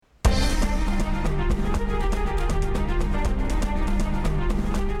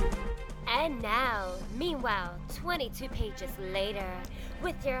Meanwhile, 22 pages later,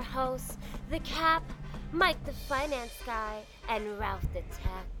 with your hosts, The Cap, Mike the Finance Guy, and Ralph the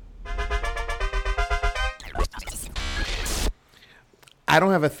Tech. I don't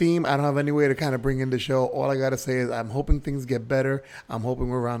have a theme. I don't have any way to kind of bring in the show. All I got to say is I'm hoping things get better. I'm hoping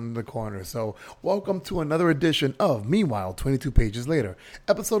we're rounding the corner. So welcome to another edition of Meanwhile, 22 Pages Later,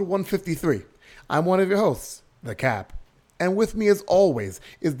 episode 153. I'm one of your hosts, The Cap. And with me, as always,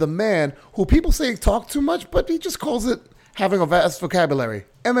 is the man who people say talk too much, but he just calls it having a vast vocabulary.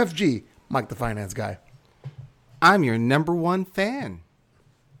 MFG, Mike the Finance Guy. I'm your number one fan.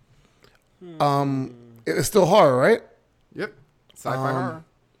 It's still horror, right? Yep. Sci-fi horror.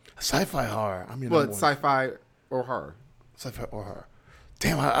 Sci-fi horror. I mean, Well, it's sci-fi or horror. Sci-fi or horror.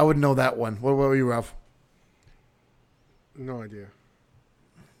 Damn, I would know that one. What were you, Ralph? No idea.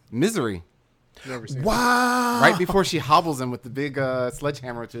 Misery. Never seen it. Wow. Right before she hobbles him with the big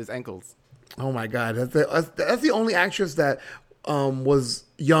sledgehammer to his ankles. Oh, my God. That's the only actress that was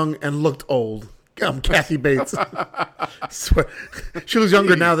young and looked old. Kathy Bates. Swear. She looks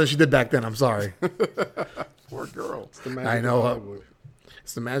younger now than she did back then. I'm sorry. Poor girl. It's the magic I know. of Hollywood.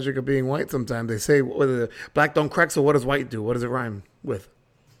 It's the magic of being white sometimes. They say, black don't crack, so what does white do? What does it rhyme with?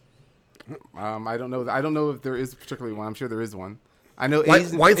 I don't know. I don't know if there is particularly one. I'm sure there is one. I know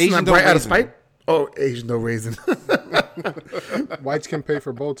White's Asian not don't bright out of raisin. spite? Oh, Asian no raisin. Whites can pay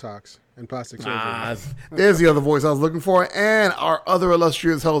for Botox and plastic surgery. There's the other voice I was looking for. And our other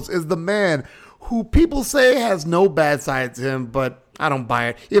illustrious host is the man who people say has no bad side to him, but I don't buy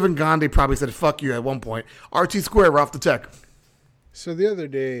it. Even Gandhi probably said, fuck you at one point. RT Square, Ralph the Tech. So the other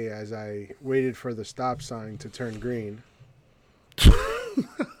day, as I waited for the stop sign to turn green,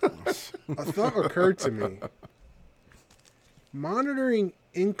 a thought occurred to me. Monitoring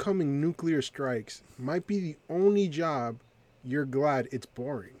incoming nuclear strikes might be the only job you're glad it's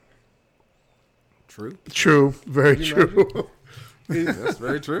boring. True. True. Very Can you true. That's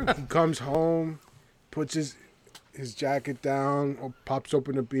very true. He comes home, puts his jacket down, pops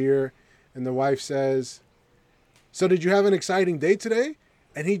open a beer, and the wife says, "So did you have an exciting day today?"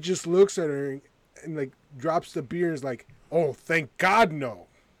 And he just looks at her and like drops the beer and is like, "Oh, thank God, no."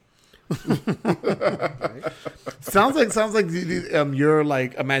 Right? Sounds like your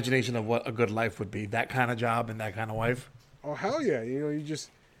like imagination of what a good life would be. That kind of job and that kind of wife. Oh, hell yeah. You know, you just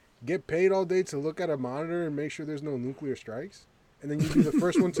get paid all day to look at a monitor and make sure there's no nuclear strikes. And then you'd be the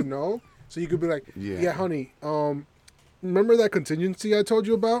first one to know. So you could be like, yeah, honey, remember that contingency I told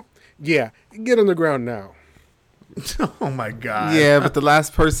you about? Yeah, get on the ground now. Oh, my God. Yeah, but the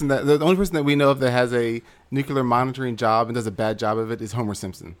only person that we know of that has a nuclear monitoring job and does a bad job of it is Homer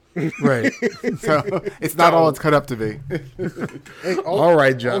Simpson. Right. So it's not all it's cut up to be. Hey, All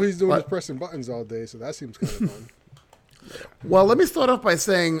right, John. All he's doing is What? pressing buttons all day, so that seems kind of fun. Well, let me start off by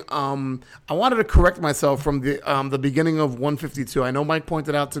saying I wanted to correct myself from the beginning of 152. I know Mike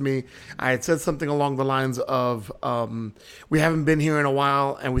pointed out to me I had said something along the lines of we haven't been here in a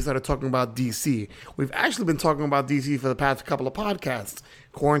while, and we started talking about DC. We've actually been talking about DC for the past couple of podcasts.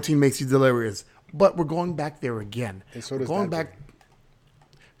 Quarantine makes you delirious, but we're going back there again. And so does we're going Dad back.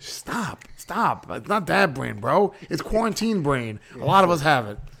 Stop. It's not dad brain, bro. It's quarantine brain. A lot of us have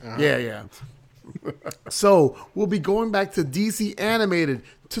it. Yeah. So we'll be going back to DC Animated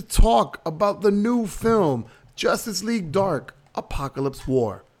to talk about the new film, Justice League Dark, Apocalypse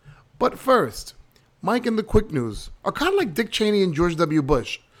War. But first, Mike and the quick news are kind of like Dick Cheney and George W.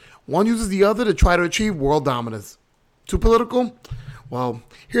 Bush. One uses the other to try to achieve world dominance. Too political? Well,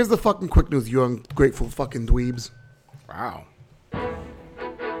 here's the fucking quick news, you ungrateful fucking dweebs. Wow.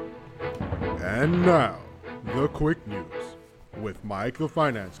 And now, the quick news with Mike the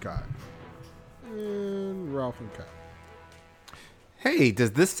Finance Guy and Ralph and Kat. Hey,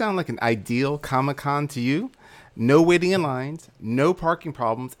 does this sound like an ideal Comic-Con to you? No waiting in lines, no parking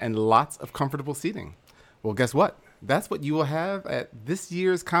problems, and lots of comfortable seating. Well, guess what? That's what you will have at this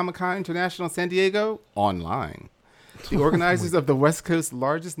year's Comic-Con International San Diego online. The organizers of the West Coast's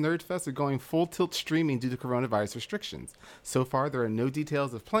largest nerd fest are going full tilt streaming due to coronavirus restrictions. So far, there are no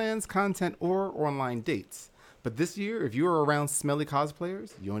details of plans, content, or online dates. But this year, if you are around smelly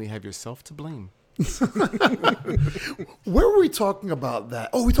cosplayers, you only have yourself to blame. Where were we talking about that?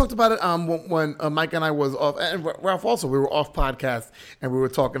 Oh, we talked about it when Mike and I was off, and Ralph also. We were off podcast, and we were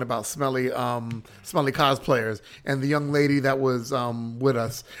talking about smelly cosplayers. And the young lady that was with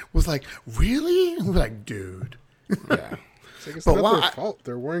us was like, "Really?" And we're like, "Dude." Yeah. It's like it's But not why- their fault.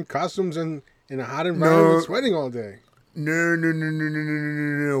 They're wearing costumes in a hot environment, No. sweating all day.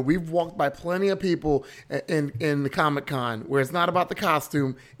 No. We've walked by plenty of people in the Comic-Con where it's not about the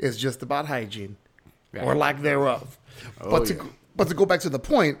costume, it's just about hygiene or lack thereof. Oh, But yeah. But to go back to the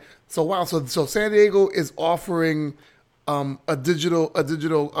point, so San Diego is offering a digital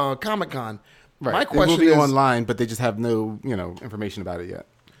Comic-Con. Right. My It will question be is online, but they just have no, information about it yet.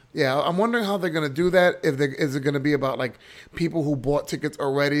 Yeah, I'm wondering how they're going to do that. Is it going to be about like people who bought tickets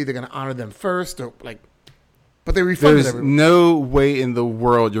already? They're going to honor them first, or like, but they refunded There's everyone. no way in the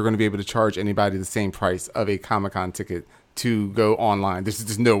world you're going to be able to charge anybody the same price of a Comic-Con ticket to go online. There's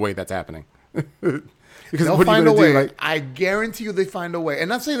just no way that's happening. Because They'll what are find you a going to way. do? Like, I guarantee you, they find a way. And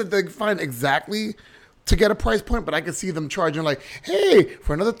not saying that they find exactly to get a price point, but I can see them charging like, "Hey,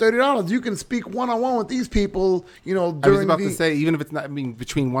 for another $30, you can speak one-on-one with these people." I was During about the to say, even if it's not,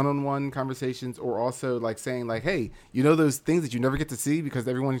 between one-on-one conversations, or also like saying like, "Hey, those things that you never get to see because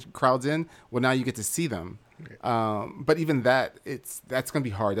everyone crowds in. Well, now you get to see them." But even that's going to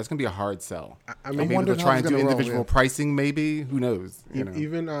be hard. That's going to be a hard sell. I mean, Maybe wondering they'll how try it's and do gonna roll, individual yeah. pricing. Maybe, who knows?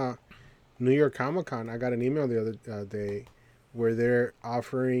 Even New York Comic Con, I got an email the other day where they're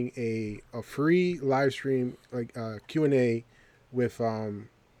offering a free live stream, like Q&A with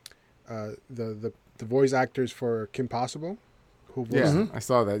the voice actors for Kim Possible, who was Yeah, I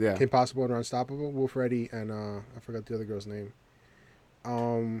saw that. Yeah, Kim Possible and Unstoppable, Wolf Reddy, and I forgot the other girl's name.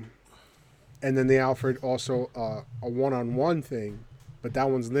 And then they offered also a one-on-one thing, but that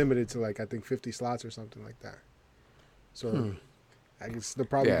one's limited to like I think 50 slots or something like that. So I guess they'll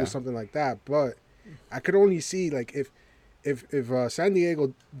probably Yeah. do something like that. But I could only see like if San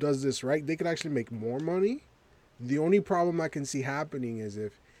Diego does this right, they could actually make more money. The only problem I can see happening is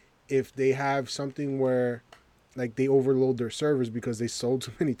if they have something where like they overload their servers because they sold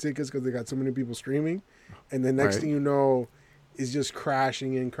too many tickets because they got so many people streaming, and the next Right. thing you know, is just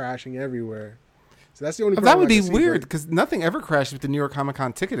crashing everywhere. So that's the only. that problem would I be can see, weird but- because nothing ever crashed with the New York Comic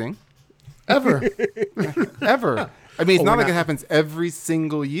Con ticketing. ever. Ever. I mean, it's Oh, not we're like it not- happens every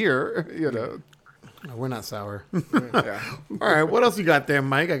single year. No, we're not sour. Yeah. All right, what else you got there,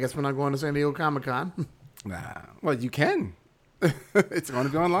 Mike? I guess we're not going to San Diego Comic-Con. Nah. Well, you can. It's going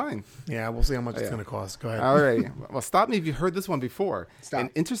to be online. Yeah, we'll see how much it's Yeah. going to cost. Go ahead. All right. Well, stop me if you've heard this one before. Stop. An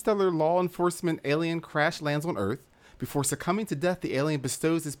interstellar law enforcement alien crash lands on Earth. Before succumbing to death, the alien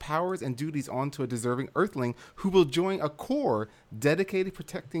bestows his powers and duties onto a deserving Earthling who will join a corps dedicated to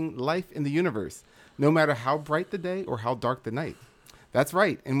protecting life in the universe, no matter how bright the day or how dark the night. That's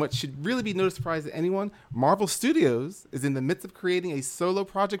right. And what should really be no surprise to anyone, Marvel Studios is in the midst of creating a solo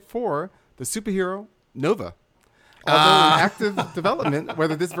project for the superhero Nova. Although in active development,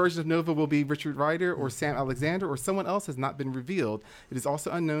 whether this version of Nova will be Richard Rider or Sam Alexander or someone else has not been revealed. It is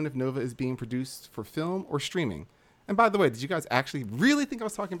also unknown if Nova is being produced for film or streaming. And by the way, did you guys actually really think I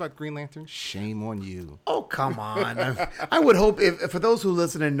was talking about Green Lantern? Shame on you. Oh, come on. I would hope, if for those who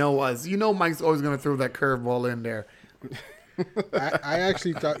listen and know us, Mike's always going to throw that curveball in there. I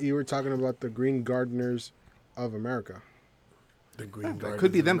actually thought you were talking about the Green Gardeners of America. The Green That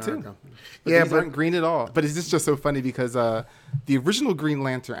could be them too. But Yeah, these but aren't green at all. But it's just so funny because the original Green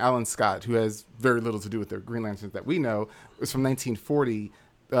Lantern, Alan Scott, who has very little to do with the Green Lanterns that we know, was from 1940.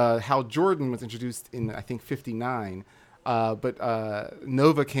 Hal Jordan was introduced in, I think, 59. But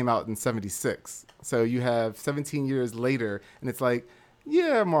Nova came out in 76. So you have 17 years later, and it's like,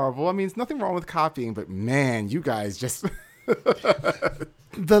 yeah, Marvel. I mean, there's nothing wrong with copying, but man, you guys just...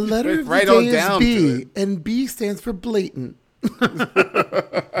 The letter of Right the on day is down to B, it. and B stands for blatant.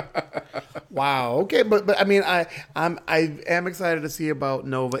 Wow. Okay, but I mean, I am excited to see about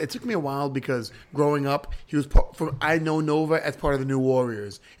Nova. It took me a while because growing up, I know Nova as part of the New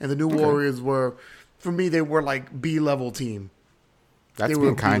Warriors, and the New Warriors were, for me, they were like B-level team. That's They being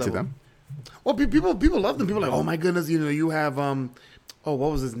were kind to B-level. them. Well, people love them. People are like, oh my goodness, you have what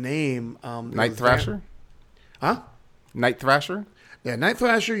was his name? Night Thrasher? Huh? Night Thrasher? Yeah, Night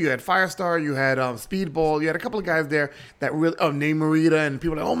Thrasher, you had Firestar, you had Speedball, you had a couple of guys there that really, Name Marita, and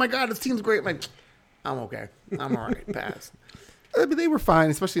people were like, oh my God, this team's great. I'm like, I'm okay. I'm all right. Pass. I mean, they were fine,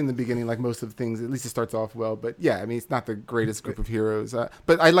 especially in the beginning, like most of the things. At least it starts off well. But yeah, I mean, it's not the greatest group of heroes.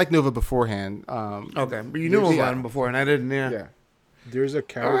 But I like Nova beforehand. Okay, but you knew about him before, and I didn't, Yeah. There's a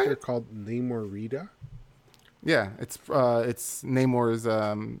character right. called Namor Rita. Yeah, it's Namor's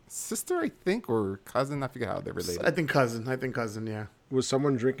sister, I think, or cousin. I forget how they're related. I think cousin, yeah. Was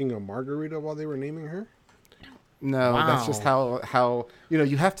someone drinking a margarita while they were naming her? No, that's just how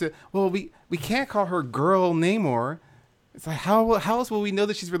you have to. Well, we can't call her Girl Namor. It's like how else will we know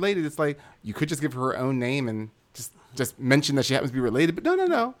that she's related? It's like you could just give her own name and just mention that she happens to be related. But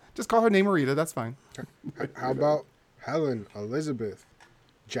no, just call her Namorita. That's fine. How about Helen, Elizabeth,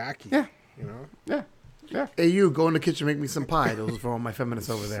 Jackie? Yeah. You know? Yeah. Hey, you go in the kitchen, make me some pie. Those are for all my feminists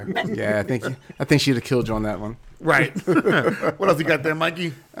over there. Yeah, I think she'd have killed you on that one. Right. What else you got there,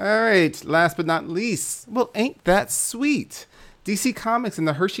 Mikey? All right, last but not least, well, ain't that sweet? DC Comics and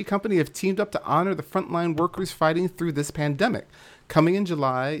the Hershey Company have teamed up to honor the frontline workers fighting through this pandemic. Coming in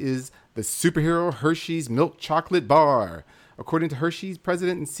July is the superhero Hershey's Milk Chocolate Bar. According to Hershey's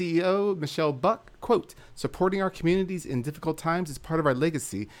president and CEO, Michelle Buck, quote, supporting our communities in difficult times is part of our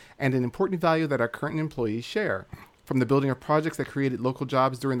legacy and an important value that our current employees share. From the building of projects that created local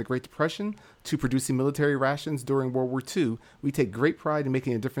jobs during the Great Depression to producing military rations during World War II, we take great pride in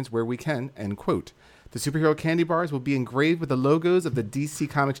making a difference where we can, end quote. The superhero candy bars will be engraved with the logos of the DC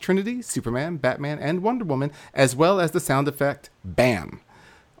Comics Trinity, Superman, Batman, and Wonder Woman, as well as the sound effect, BAM.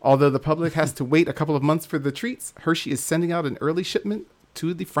 Although the public has to wait a couple of months for the treats, Hershey is sending out an early shipment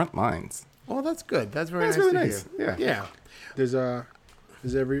to the front lines. Oh, that's good. That's very That's nice really to nice. hear. Yeah. Does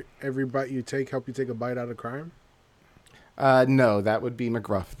every bite you take help you take a bite out of crime? No, that would be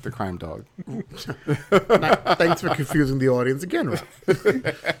McGruff, the crime dog. Thanks for confusing the audience again, Ralph.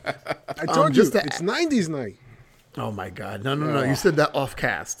 I told you, just to- it's 90s night. Oh my God! No! You said that off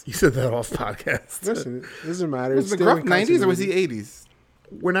cast. You said that off podcast. Listen, it doesn't matter. Was It's still McGruff in 90s or was continuity. he 80s?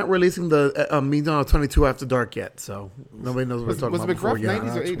 We're not releasing the Mean Donald 22 After Dark yet, so nobody knows what we're talking Was about before McGruff you.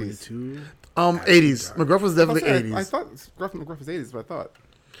 90s or 80s? 22. 80s. McGruff was definitely I 80s. thought McGruff was 80s, but I thought.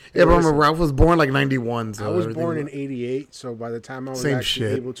 Yeah, but remember, Ralph was born like 91. So I was everything- born in 88, so by the time I was Same actually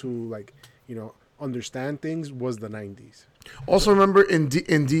shit. able to, understand things was the 90s. Also, remember in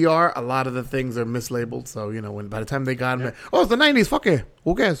DR, a lot of the things are mislabeled. So when by the time they got them, oh, it's the 90s. Fuck it.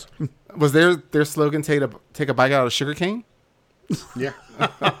 Who cares? Was their slogan take a bite out of sugar cane? Yeah.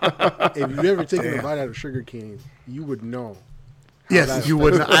 If you've ever taken a bite out of sugar cane, you would know. Yes, that you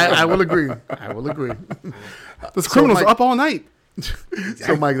would. I will agree. I will agree. Those criminals Mike- are up all night.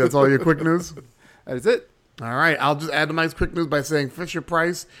 So, Mike, that's all your quick news. That is it. All right, I'll just add to Mike's quick news by saying Fisher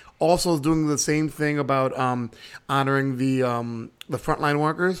Price also is doing the same thing about honoring the frontline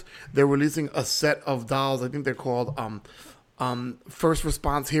workers. They're releasing a set of dolls. I think they're called first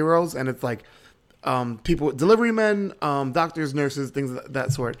response heroes, and it's like people, delivery men, doctors, nurses, things of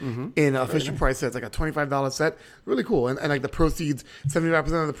that sort. In a Fisher Price set, it's like a $25 set. Really cool, and like the proceeds,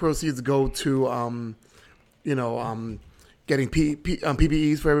 75% of the proceeds go to getting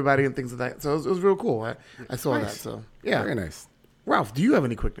PPEs for everybody and things like that. So it was real cool. I saw that. So yeah, Very nice. Ralph, do you have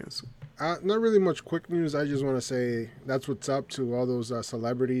any quick news? Not really much quick news. I just want to say that's what's up to all those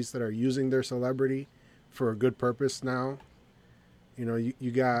celebrities that are using their celebrity for a good purpose now.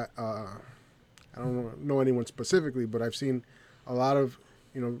 You got, I don't know anyone specifically, but I've seen a lot of,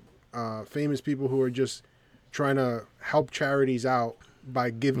 famous people who are just trying to help charities out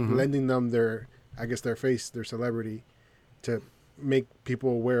by lending them their face, their celebrity, to make people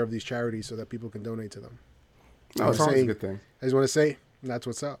aware of these charities so that people can donate to them. No, it's always a good thing. I just want to say that's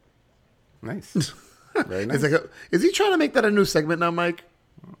what's up. Nice. Very nice. It's like is he trying to make that a new segment now, Mike?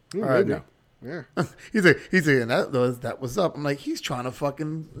 Maybe. No. Yeah. He's saying that was up. I'm like, he's trying to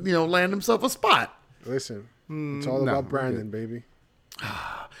fucking land himself a spot. Listen, it's all no, about we're Brandon, baby.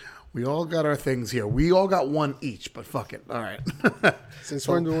 We all got our things here. We all got one each, but fuck it. All right. Since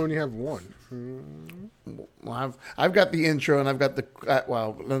when do we only have one? Well, I've got the intro and I've got the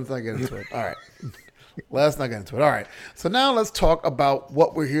let's not get into it. All right. Let's not get into it. All right. So now let's talk about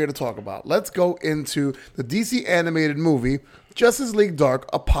what we're here to talk about. Let's go into the DC animated movie, Justice League Dark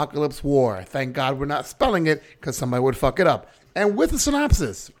Apocalypse War. Thank God we're not spelling it because somebody would fuck it up. And with a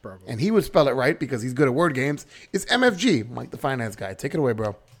synopsis, and he would spell it right because he's good at word games, is MFG, Mike the Finance Guy. Take it away,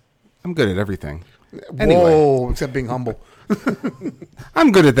 bro. I'm good at everything. Whoa, except being humble.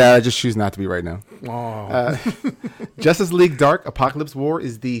 I'm good at that. I just choose not to be right now. Oh. Justice League Dark Apocalypse War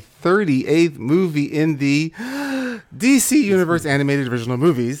is the 38th movie in the DC Universe animated original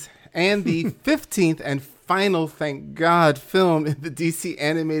movies and the 15th and final, thank God, film in the DC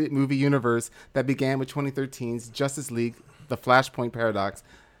animated movie universe that began with 2013's Justice League The Flashpoint Paradox.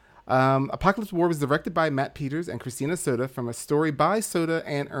 Apocalypse War was directed by Matt Peters and Christina Soda from a story by Soda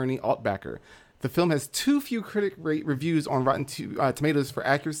and Ernie Altbacker. The film has too few critic rate reviews on Rotten Tomatoes for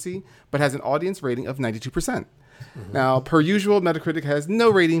accuracy, but has an audience rating of 92%. Now, per usual, Metacritic has no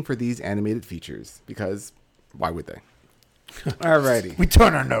rating for these animated features, because why would they? Alrighty. We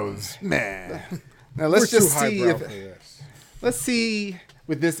turn our nose. Nah. Now let's We're just too see highbrow if for this. let's see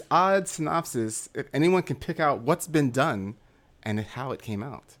with this odd synopsis if anyone can pick out what's been done and how it came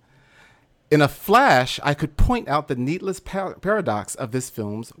out. In a flash, I could point out the needless paradox of this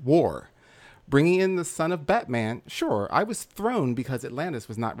film's war. Bringing in the son of Batman, sure, I was thrown because Atlantis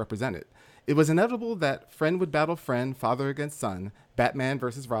was not represented. It was inevitable that friend would battle friend, father against son, Batman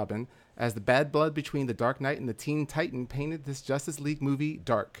versus Robin, as the bad blood between the Dark Knight and the Teen Titan painted this Justice League movie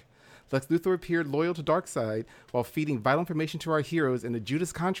dark. Lex Luthor appeared loyal to Darkseid while feeding vital information to our heroes in a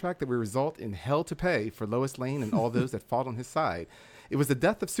Judas contract that will result in hell to pay for Lois Lane and all those that fought on his side. It was the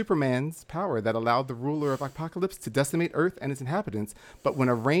death of Superman's power that allowed the ruler of Apokolips to decimate Earth and its inhabitants, but when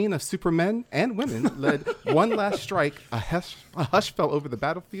a reign of supermen and women led one last strike, a hush fell over the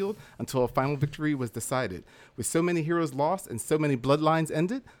battlefield until a final victory was decided. With so many heroes lost and so many bloodlines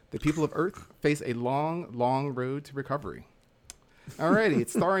ended, the people of Earth face a long, long road to recovery. Alrighty,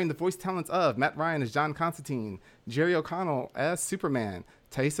 it's starring the voice talents of Matt Ryan as John Constantine, Jerry O'Connell as Superman,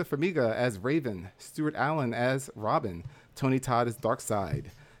 Taissa Farmiga as Raven, Stuart Allen as Robin, Tony Todd as Darkseid,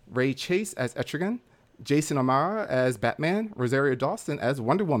 Ray Chase as Etrigan, Jason O'Mara as Batman, Rosario Dawson as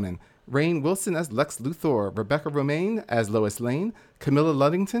Wonder Woman, Rainn Wilson as Lex Luthor, Rebecca Romaine as Lois Lane, Camilla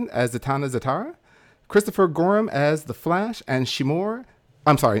Luddington as Zatanna Zatara, Christopher Gorham as The Flash, and Shamar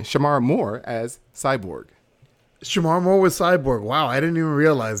Moore as Cyborg. Shamar Moore was Cyborg. Wow, I didn't even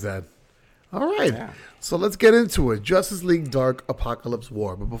realize that. All right. Yeah. So let's get into it. Justice League Dark Apokolips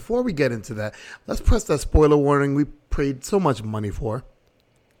War. But before we get into that, let's press that spoiler warning we paid so much money for.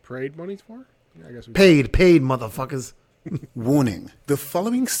 Parade money's for? Yeah, I guess we Paid, motherfuckers. Warning. The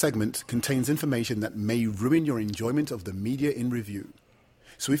following segment contains information that may ruin your enjoyment of the media in review.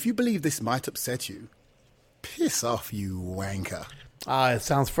 So if you believe this might upset you, piss off, you wanker. It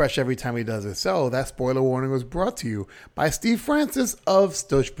sounds fresh every time he does it. So that spoiler warning was brought to you by Steve Francis of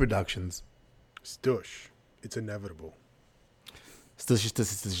Stush Productions. Stush. It's inevitable.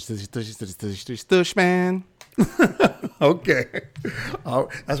 Stush, man. Okay. Oh,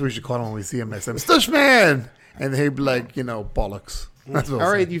 that's what we should call him when we see him next time. Stush man! And he'd be like, bollocks. That's what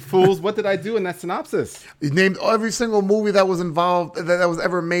All right, you fools. What did I do in that synopsis? He named every single movie that was involved, that was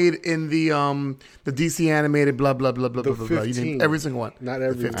ever made in the DC animated blah, blah, blah, blah, The blah, blah. You 15. named every single one. Not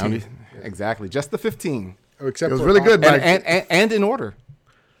every The I don't 15. need- Exactly. Just the 15. Oh, except It was for really good, Mike. And in order.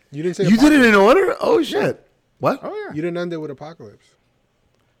 You didn't say You did it in order? Oh, shit. What? Oh, yeah. You didn't end it with Apocalypse.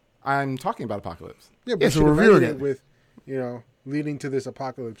 I'm talking about Apocalypse. Yeah, but Yeah, you so should have reviewing ended it. with, leading to this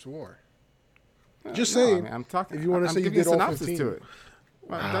Apocalypse War. Just No, saying. I'm talking. If you want to I'm say you giving did a all synopsis 15. to it.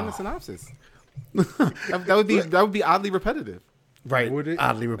 Well, I've done the synopsis. that would be oddly repetitive. Right. Would it?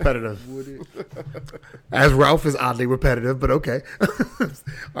 Oddly repetitive. Would it? As Ralph is oddly repetitive, but okay.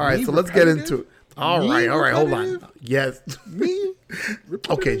 All right, Me so let's get repetitive? into it. All Me right, hold on. repetitive? Yes. Me?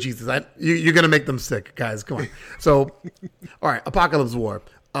 Okay, Jesus, you're gonna make them sick, guys. Come on. So, all right, Apocalypse War.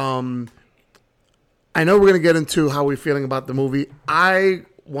 I know we're gonna get into how we're feeling about the movie. I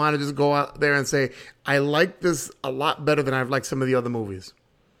want to just go out there and say I like this a lot better than I've liked some of the other movies,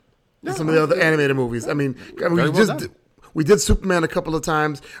 some of the other animated movies. I mean, Very we well just done. we did Superman a couple of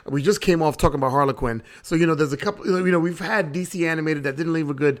times. We just came off talking about Harlequin, so there's a couple. We've had DC animated that didn't leave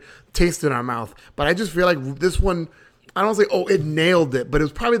a good taste in our mouth, but I just feel like this one. I don't say, it nailed it, but it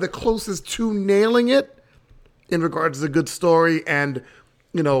was probably the closest to nailing it in regards to a good story and,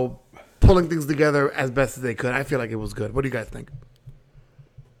 pulling things together as best as they could. I feel like it was good. What do you guys think?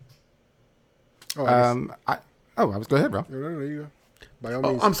 Oh, I was go ahead, bro. no, you go. By all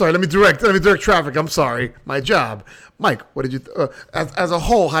Oh, means. I'm sorry. Let me direct traffic. I'm sorry. My job. Mike, what did you, as a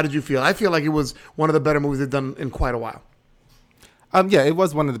whole, how did you feel? I feel like it was one of the better movies they've done in quite a while. Yeah, it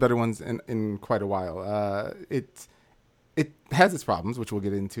was one of the better ones in quite a while. It has its problems, which we'll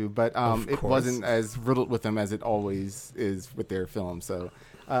get into, but it course. wasn't as riddled with them as it always is with their films. So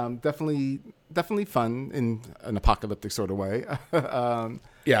definitely fun in an apocalyptic sort of way,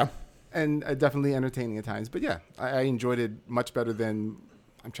 Yeah. and definitely entertaining at times. But yeah, I enjoyed it much better than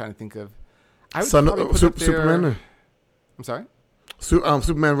I'm trying to think of. I would probably put it up there- Superman. I'm sorry.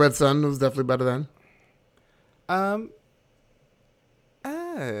 Superman Red Sun was definitely better than.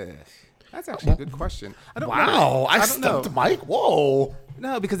 That's actually a good question. I don't Wow, know. I don't know. stumped Mike. Whoa.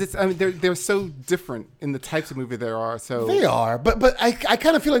 No, because they're so different in the types of movie there are. So They are, but I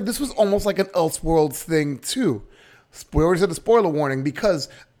kind of feel like this was almost like an Elseworlds thing too. We already said the spoiler warning because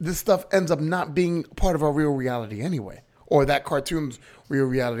this stuff ends up not being part of our real reality anyway, or that cartoon's real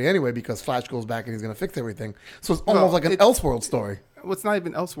reality anyway, because Flash goes back and he's going to fix everything. So it's almost like an Elseworld story. Well, it's not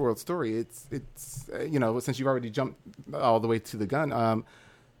even Elseworld story. It's since you've already jumped all the way to the gun,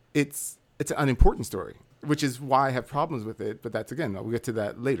 it's an unimportant story, which is why I have problems with it. But that's again, we'll get to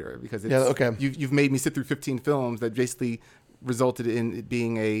that later because it's, Yeah, okay. You've made me sit through 15 films that basically resulted in it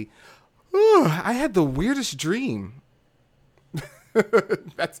being I had the weirdest dream.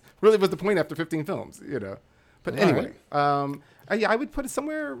 That's really was the point after 15 films, But anyway, I would put it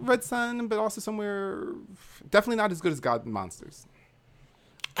somewhere Red Sun, but also somewhere definitely not as good as God and Monsters.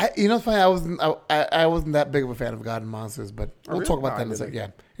 It's funny. I wasn't that big of a fan of God and Monsters, but we'll really? talk about No, that I in a second.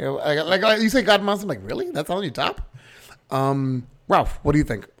 didn't. Yeah, like you say God and Monsters, I'm like, really? That's on your top? Ralph, what do you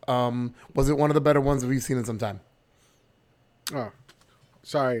think? Was it one of the better ones that we've seen in some time? Oh,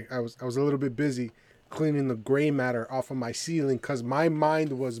 sorry. I was a little bit busy cleaning the gray matter off of my ceiling because my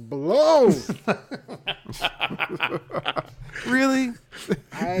mind was blown. Really?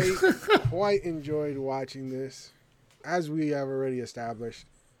 I quite enjoyed watching this. As we have already established,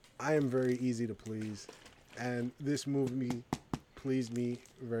 I am very easy to please, and this movie pleased me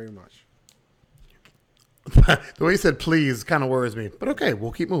very much. The way you said "please" kind of worries me, but okay,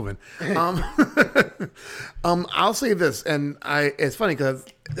 we'll keep moving. I'll say this, and it's funny because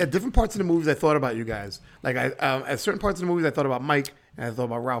at different parts of the movies, I thought about you guys. Like at certain parts of the movies, I thought about Mike and I thought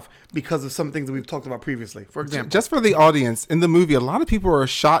about Ralph because of some things that we've talked about previously. For example, Just for the audience, in the movie, a lot of people are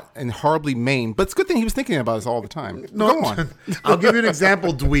shot and horribly maimed, but it's a good thing he was thinking about us all the time. no, Go on. I'll give you an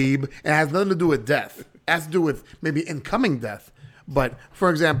example, dweeb. It has nothing to do with death. It has to do with maybe incoming death. But for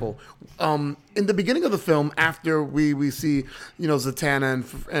example, in the beginning of the film, after we see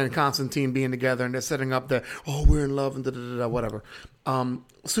Zatanna and Constantine being together and they're setting up that we're in love and whatever.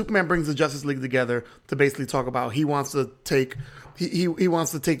 Superman brings the Justice League together to basically talk about he wants to take he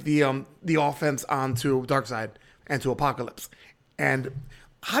wants to take the offense onto Darkseid and to Apocalypse. And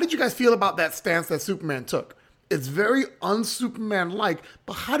how did you guys feel about that stance that Superman took? It's very un-Superman-like,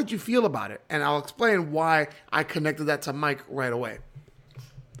 but how did you feel about it? And I'll explain why I connected that to Mike right away.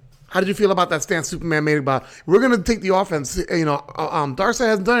 How did you feel about that stance Superman made about, we're going to take the offense, Darkseid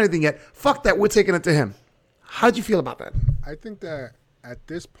hasn't done anything yet. Fuck that, we're taking it to him. How did you feel about that? I think that at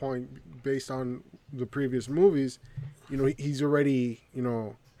this point, based on the previous movies, he's already,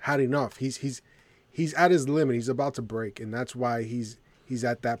 had enough. He's at his limit. He's about to break, and that's why he's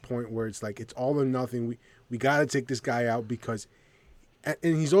at that point where it's like it's all or nothing. We got to take this guy out because, and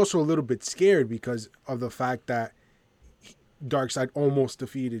he's also a little bit scared because of the fact that Darkseid almost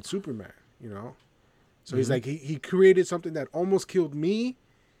defeated Superman, So he's like, he created something that almost killed me.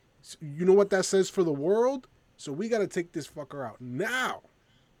 You know what that says for the world? So we got to take this fucker out now.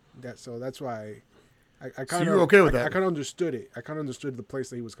 So that's why I kind of. So you're okay with that? I kind of understood it. I kind of understood the place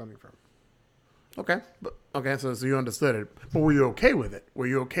that he was coming from. Okay. So you understood it. But were you okay with it? Were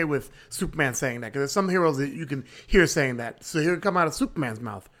you okay with Superman saying that? Because there's some heroes that you can hear saying that. So hear it come out of Superman's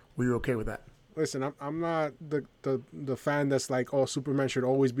mouth. Were you okay with that? Listen, I'm not the fan that's like, Superman should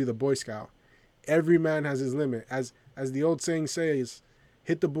always be the Boy Scout. Every man has his limit. As the old saying says,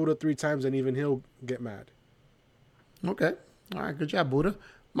 hit the Buddha 3 times and even he'll get mad. Okay. All right. Good job, Buddha.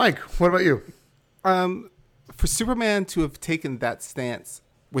 Mike, what about you? For Superman to have taken that stance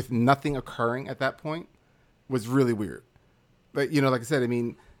with nothing occurring at that point was really weird. But, like I said, I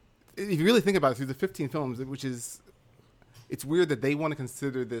mean, if you really think about it, through the 15 films, it's weird that they want to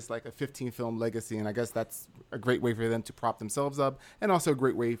consider this like a 15-film legacy, and I guess that's a great way for them to prop themselves up, and also a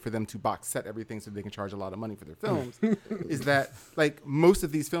great way for them to box set everything so they can charge a lot of money for their films, is that, like, most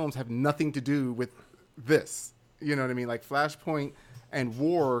of these films have nothing to do with this. You know what I mean? Like, Flashpoint and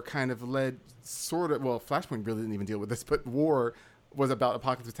War kind of led Flashpoint really didn't even deal with this, but War was about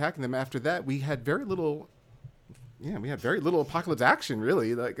Apocalypse attacking them. After that, we had very little Apocalypse action,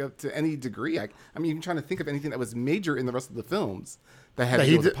 really, like to any degree. I mean, even trying to think of anything that was major in the rest of the films that had to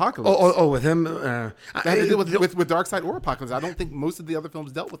deal with Apocalypse. With him? That had to deal with Darkseid or Apocalypse. I don't think most of the other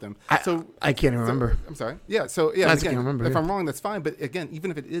films dealt with him. I can't remember. I'm sorry. Yeah, so, yeah, I again, can't remember, if I'm wrong, that's fine. But, again,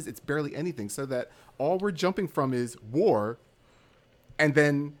 even if it is, it's barely anything. So that all we're jumping from is War, and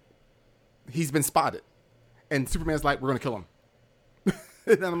then he's been spotted. And Superman's like, we're going to kill him.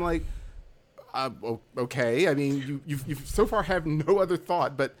 And then I'm like, okay. I mean, you so far have no other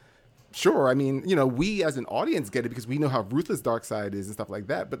thought, but sure. I mean, we as an audience get it because we know how ruthless Darkseid is and stuff like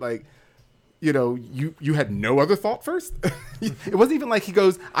that. But like, you had no other thought first. It wasn't even like he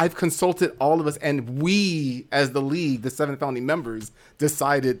goes, I've consulted all of us, and we, as the League, the 7 founding members,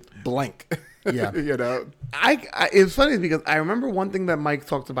 decided blank. Yeah. It's funny because I remember one thing that Mike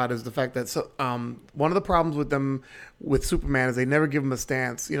talked about is the fact that one of the problems with Superman is they never give him a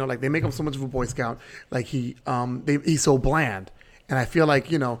stance. Like they make him so much of a Boy Scout, like he's so bland. And I feel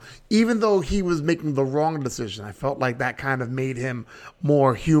like, even though he was making the wrong decision, I felt like that kind of made him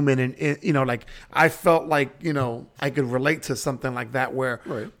more human. And, like I felt like, I could relate to something like that where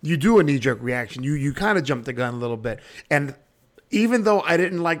you do a knee-jerk reaction. You kind of jump the gun a little bit. And even though I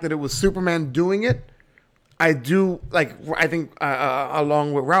didn't like that it was Superman doing it, I think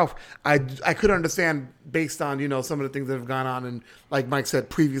along with Ralph, I could understand based on, some of the things that have gone on. And like Mike said,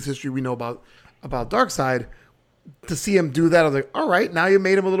 previous history we know about Darkseid. To see him do that, I was like, all right, now you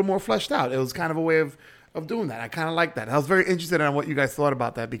made him a little more fleshed out. It was kind of a way of doing that. I kind of like that. I was very interested in what you guys thought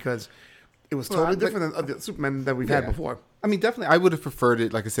about that because It was totally different than the Superman that we've had before. I mean, definitely, I would have preferred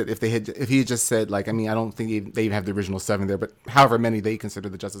it. Like I said, if he had just said, like, I mean, I don't think they even have the original 7 there, but however many they consider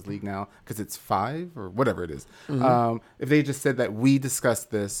the Justice League now, because it's 5 or whatever it is. If they just said that we discussed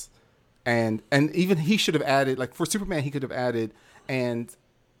this, and even he should have added, like for Superman, he could have added, and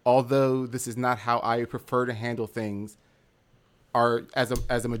although this is not how I prefer to handle things,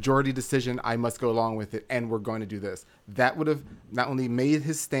 as a majority decision, I must go along with it, and we're going to do this. That would have not only made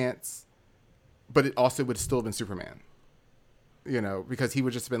his stance, but it also would have still been Superman. You know, because he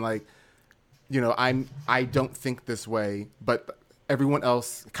would just have been like, you know, I don't think this way, but everyone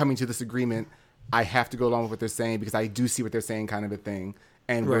else coming to this agreement, I have to go along with what they're saying because I do see what they're saying, kind of a thing.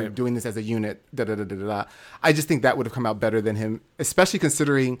 And we're doing this as a unit. I just think that would have come out better than him, especially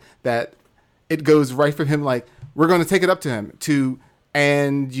considering that it goes right from him like, we're going to take it up to him to,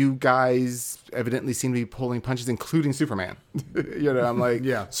 and you guys evidently seem to be pulling punches, including Superman. You know, I'm like,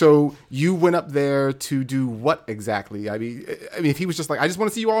 yeah. So you went up there to do what exactly? I mean, if he was just like, I just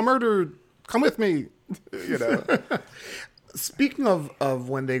want to see you all murdered, come with me. You know. Speaking of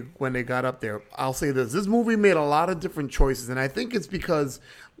when they got up there, I'll say this movie made a lot of different choices, and I think it's because,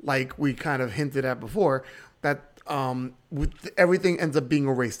 like we kind of hinted at before, that everything ends up being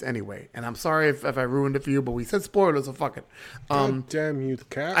erased anyway. And I'm sorry if I ruined it for you, but we said spoilers, so fuck it. God damn you,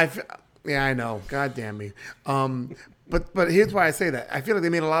 Cap. Yeah, I know. God damn me. But here's why I say that. I feel like they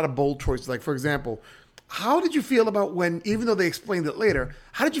made a lot of bold choices. Like, for example, how did you feel about when, even though they explained it later,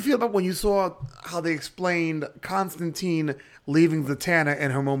 how did you feel about when you saw how they explained Constantine leaving Zatanna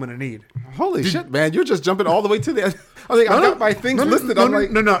in her moment of need? Holy shit, man! You're just jumping all the way to the end. I think I got my things listed.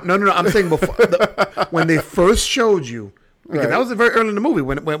 No. I'm saying before when they first showed you, because that was very early in the movie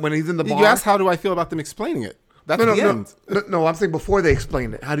when he's in the bar. You asked how do I feel about them explaining it? That's the end. No, I'm saying before they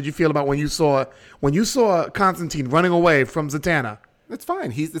explained it. How did you feel about when you saw Constantine running away from Zatanna? It's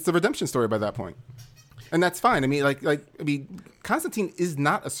fine. It's a redemption story by that point, and that's fine. I mean, Constantine is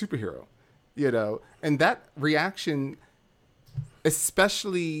not a superhero, you know, and that reaction,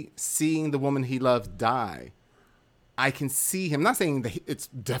 especially seeing the woman he loved die, I can see him. Not saying that it's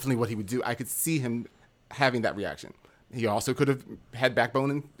definitely what he would do. I could see him having that reaction. He also could have had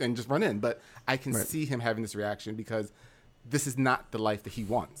backbone and just run in, but I can see him having this reaction because this is not the life that he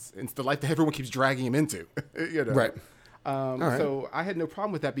wants. It's the life that everyone keeps dragging him into. You know? Right. So I had no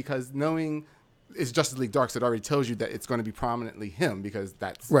problem with that because knowing it's Justice League Dark, so it already tells you that it's going to be prominently him because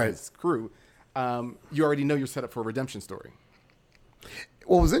that's his crew. You already know you're set up for a redemption story.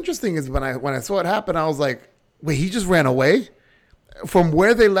 What was interesting is when I saw it happen, I was like, wait, he just ran away? From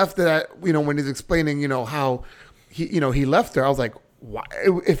where they left it at, you know, when he's explaining, you know, how he left her, I was like, why?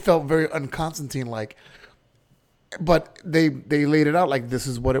 It felt very un-Constantine-like. But they laid it out like this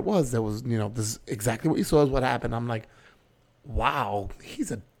is what it was. There was, you know, this is exactly what you saw is what happened. I'm like, wow,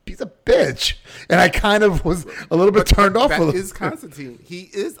 he's a bitch. And I kind of was a little bit turned off. That is Constantine. He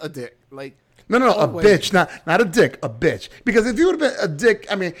is a dick. Like, No, a bitch, not a dick, a bitch. Because if you would have been a dick,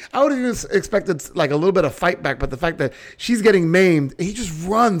 I mean, I would have even expected like a little bit of fight back. But the fact that she's getting maimed, he just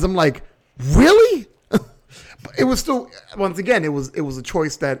runs. I'm like, really? But it was still, once again, it was a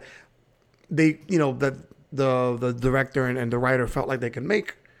choice that they, you know, that the director and the writer felt like they could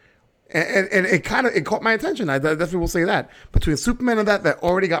make. And it caught my attention. I definitely will say that. Between Superman and that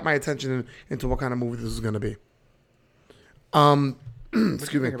already got my attention into what kind of movie this is going to be.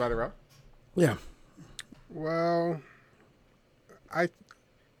 Excuse me. Think about it, Rob. Yeah. Well,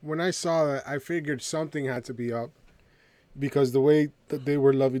 when I saw that, I figured something had to be up because the way that they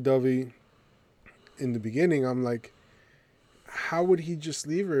were lovey-dovey in the beginning, I'm like, how would he just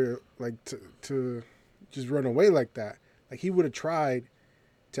leave her like to just run away like that? Like he would have tried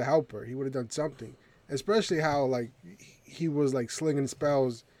to help her. He would have done something. Especially how like he was like slinging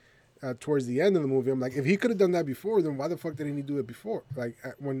spells towards the end of the movie. I'm like, if he could have done that before, then why the fuck didn't he do it before? Like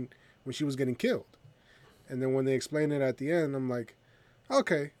when she was getting killed. And then when they explain it at the end, I'm like,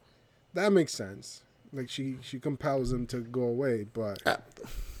 okay, that makes sense. Like she compels him to go away, but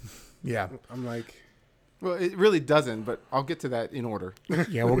Yeah. I'm like, well, it really doesn't, but I'll get to that in order.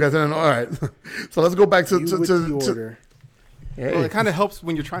 Yeah, we'll get to that. All right. So let's go back to the order. Well, it kind of helps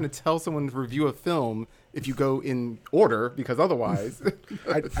when you're trying to tell someone to review a film if you go in order, because otherwise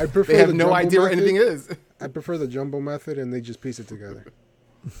I prefer they have the no jumbo idea where method. anything is. I prefer the jumbo method, and they just piece it together.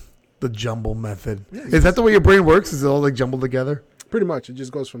 the jumble method. Is that the way your brain works? Is it all like jumbled together? Pretty much, it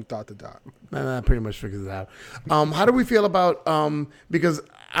just goes from dot to dot. That pretty much figures it out. How do we feel about because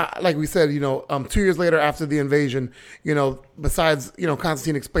like we said, 2 years later after the invasion, besides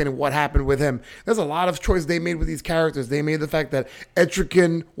Constantine explaining what happened with him, there's a lot of choice they made with these characters. They made the fact that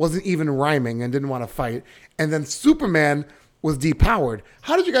Etrigan wasn't even rhyming and didn't want to fight, and then Superman was depowered.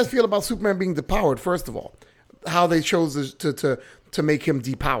 How did you guys feel about Superman being depowered? First of all, how they chose to make him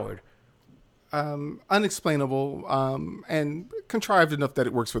depowered. Unexplainable and contrived enough that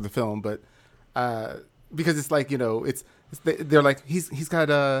it works for the film, but because it's like, they're like he's got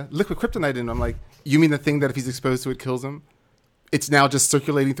liquid kryptonite in him. I'm like, you mean the thing that if he's exposed to it kills him? It's now just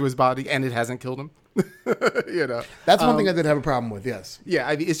circulating through his body and it hasn't killed him. That's one thing I did have a problem with. Yes. Yeah,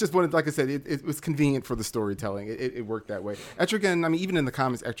 I mean, it's just like I said, it was convenient for the storytelling. It worked that way. Etrigan, I mean, even in the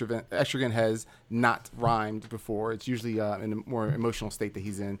comics, Etrigan has not rhymed before. It's usually in a more emotional state that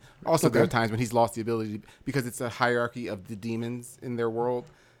he's in. Also, there are times when he's lost the ability because it's a hierarchy of the demons in their world.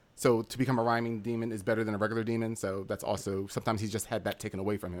 So to become a rhyming demon is better than a regular demon. So that's also sometimes he's just had that taken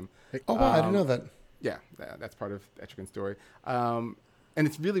away from him. Oh wow, I didn't know that. Yeah, that's part of Etrigan's story. And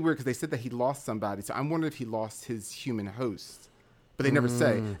it's really weird because they said that he lost somebody. So I'm wondering if he lost his human host. But they never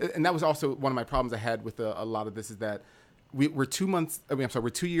say. And that was also one of my problems I had with a lot of this is that we're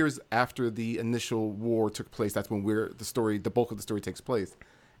 2 years after the initial war took place. That's when the bulk of the story takes place.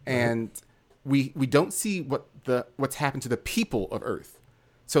 And we don't see what's happened to the people of Earth.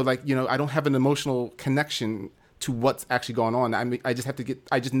 So I don't have an emotional connection to what's actually going on. I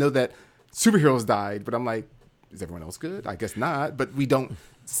just know that superheroes died, but I'm like, is everyone else good? I guess not, but we don't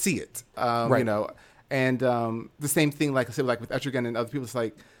see it, right. And the same thing, like I said, like with Etrigan and other people, it's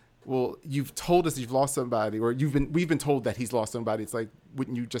like, well, you've told us you've lost somebody, or we've been told that he's lost somebody. It's like,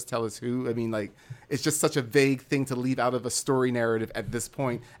 wouldn't you just tell us who? I mean, like, it's just such a vague thing to leave out of a story narrative at this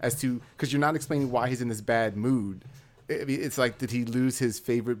point because you're not explaining why he's in this bad mood. I mean, it's like, did he lose his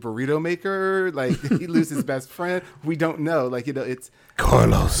favorite burrito maker? Like, did he lose his best friend? We don't know. Like, it's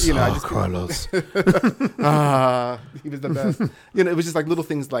Carlos. Carlos. He was the best. It was just like little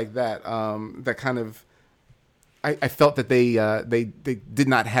things like that. That kind of, I felt that they did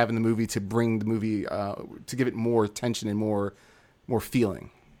not have in the movie to bring the movie to give it more tension and more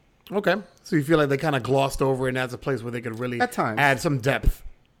feeling. Okay, so you feel like they kind of glossed over, and that's a place where they could really at times add some depth.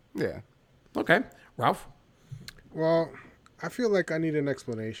 Yeah. Okay, Ralph. Well, I feel like I need an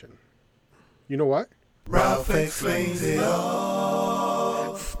explanation. You know what? Ralph explains it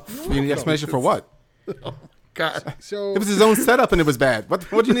all. You need an explanation for what? Oh, God. So it was his own setup and it was bad. What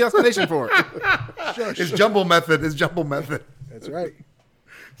do you need an explanation for? His jumble method. That's right.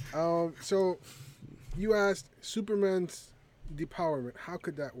 So you asked Superman's depowerment. How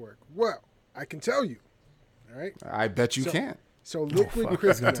could that work? Well, I can tell you. All right. I bet you can't. So liquid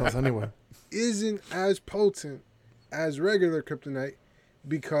kryptonite Anyway. isn't as potent as regular kryptonite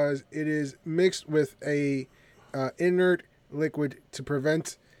because it is mixed with a inert liquid to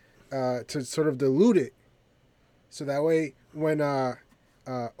prevent to sort of dilute it, so that way when OG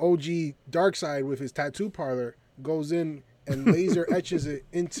Darkseid with his tattoo parlor goes in and laser etches it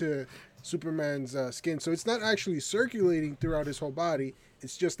into Superman's skin, so it's not actually circulating throughout his whole body.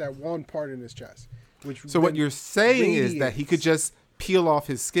 It's just that one part in his chest. So what you're saying is that he could just peel off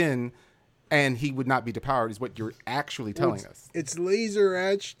his skin and he would not be depowered is what you're actually telling us. It's laser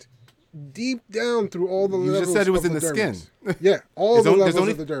etched deep down through all the levels. You just said it was in the dermis. skin. Yeah, all the levels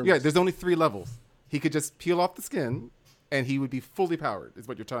of the dermis. Yeah, there's only 3 levels. He could just peel off the skin and he would be fully powered is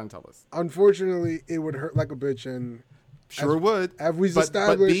what you're trying to tell us. Unfortunately, it would hurt like a bitch, and sure would. As we've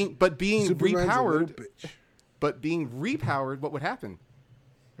established, but being Superman's repowered, a little bitch. but being repowered, what would happen?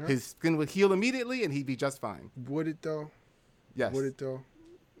 Huh? His skin would heal immediately and he'd be just fine. Would it though? Yes. Would it though?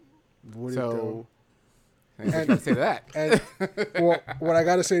 Would so, it though? And I gotta say to that. And well, what I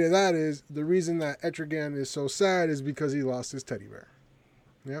gotta say to that is the reason that Etrigan is so sad is because he lost his teddy bear.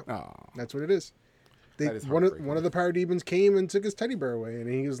 Yep, that's what it is. One of the parademons came and took his teddy bear away, and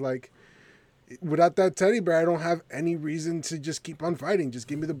he was like, "Without that teddy bear, I don't have any reason to just keep on fighting. Just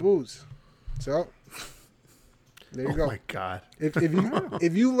give me the booze." So there you go. Oh my God!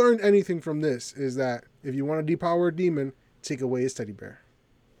 If you learned anything from this, is that if you want to depower a demon, take away his teddy bear.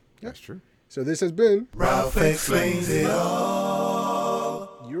 That's true. So this has been Ralph Explains It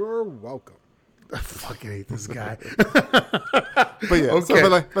All. You're welcome. I fucking hate this guy. But yeah, okay.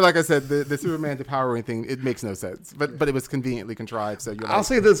 but like I said, the Superman depowering thing, it makes no sense. But it was convenently contriived. So you're like, I'll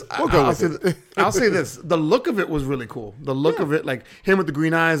say this. I'll say this. The look of it was really cool. The look of it, like him with the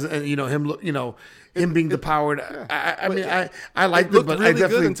green eyes, and him being depowered. I liked it, but really I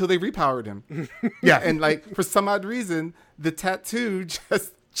definitely good until they repowered him. Yeah, and like for some odd reason, the tattoo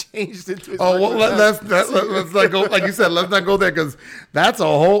just changed into. Let's not go. Like you said, let's not go there because that's a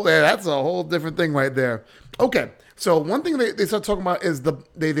whole different thing right there. Okay, so one thing they start talking about is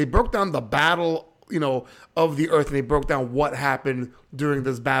they broke down the battle, of the Earth, and they broke down what happened during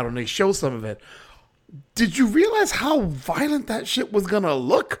this battle, and they show some of it. Did you realize how violent that shit was gonna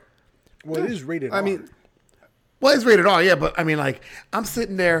look? Well, it is rated R. I mean, Well, it's rated R, yeah, but I mean, like, I'm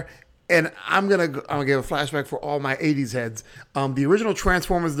sitting there, and I'm gonna give a flashback for all my '80s heads. The original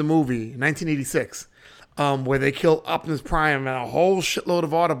Transformers the movie, 1986, where they killed Optimus Prime and a whole shitload of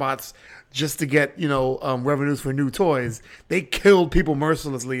Autobots just to get revenues for new toys. They killed people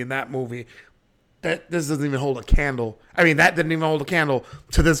mercilessly in that movie. This doesn't even hold a candle. I mean, that didn't even hold a candle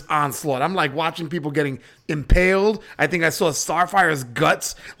to this onslaught. I'm like watching people getting impaled. I think I saw Starfire's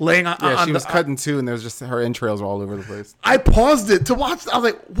guts laying on. Yeah, on she was cut in two, and there's just her entrails all over the place. I paused it to watch. I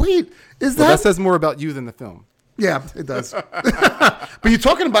was like, "Wait, is Well, that?" that says more about you than the film. Yeah, it does. But you're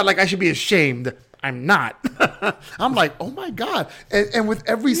talking about like I should be ashamed. I'm not. I'm like, oh my god! And with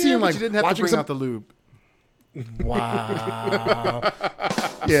every scene, but like you didn't have to watching bring out the lube. Wow.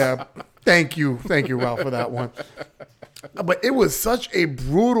 Yeah. Thank you, Ralph, for that one. But it was such a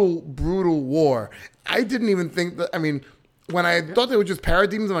brutal war. I didn't even think that. I mean, when I thought they were just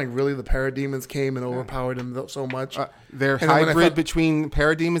parademons, I'm like, really? The parademons came and overpowered them so much? They're And then when I hybrid thought- between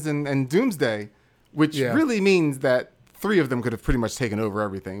parademons and Doomsday, which Yeah. really means that 3 of them could have pretty much taken over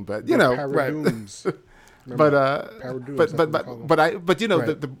everything. But you know, Paradooms. but Paradooms, that's what we call them. but you know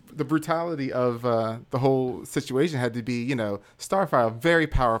Right. the brutality of the whole situation had to be, Starfire, very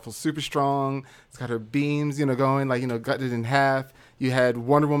powerful, super strong. It's got her beams going, like, gutted in half. You had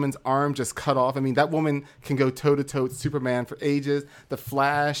Wonder Woman's arm just cut off. I mean, that woman can go toe to toe with Superman for ages. The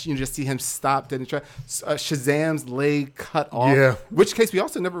Flash, you just see him stop dead in tracks. Shazam's leg cut off. Yeah. Which case we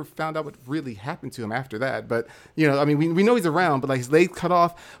also never found out what really happened to him after that. But I mean, we know he's around, but like his leg cut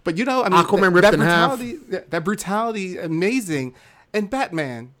off. But I mean, Aquaman ripped in half. that brutality, amazing. And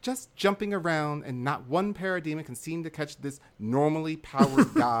Batman just jumping around, and not one parademon can seem to catch this normally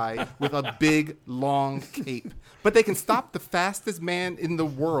powered guy with a big, long cape. But they can stop the fastest man in the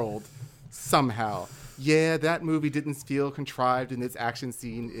world somehow. Yeah, that movie didn't feel contrived in its action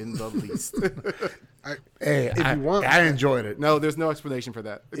scene in the least. Hey, If you want- I enjoyed it. No, there's no explanation for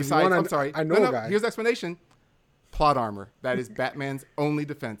that. you Besides, want I'm sorry. I know no, a guy. Here's the explanation. Plot armor. That is Batman's only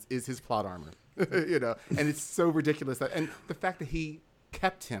defense, is his plot armor. And it's so ridiculous and the fact that he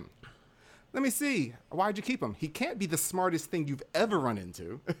kept him. Let me see. Why'd you keep him? He can't be the smartest thing you've ever run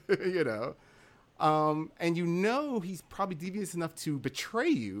into, and he's probably devious enough to betray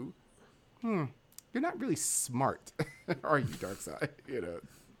you. You're not really smart, are you, Darkseid?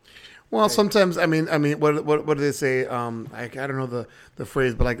 Well, sometimes I mean, what do they say? I don't know the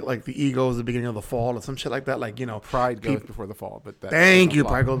phrase, but like the ego is the beginning of the fall or some shit like that. Like Pride goes before the fall, but that Thank doesn't you.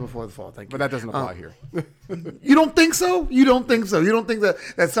 apply. Pride goes before the fall. Thank you. But that doesn't apply here. You don't think so? You don't think so? You don't think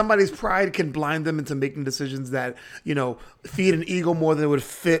that somebody's pride can blind them into making decisions that feed an ego more than it would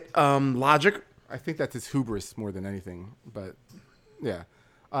fit logic? I think that's his hubris more than anything. But yeah,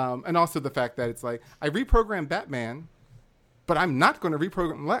 and also the fact that it's like I reprogrammed Batman, but I'm not going to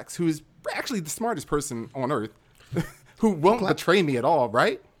reprogram Lex, who is actually the smartest person on Earth, who won't betray me at all,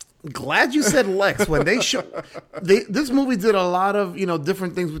 right? Glad you said Lex. When this movie did a lot of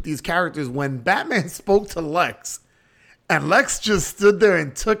different things with these characters. When Batman spoke to Lex, and Lex just stood there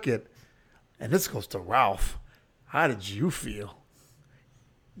and took it. And this goes to Ralph. How did you feel?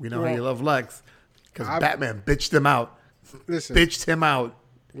 We know how you love Lex because Batman bitched him out. Listen, Bitched him out.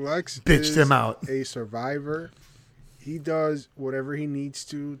 Lex Bitched is him out. a survivor. He does whatever he needs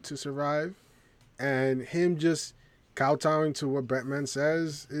to survive, and him just kowtowing to what Batman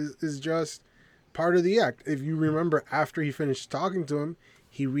says is just part of the act. If you remember, after he finished talking to him,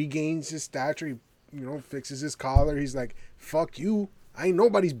 he regains his stature. He, fixes his collar. He's like, "Fuck you! I ain't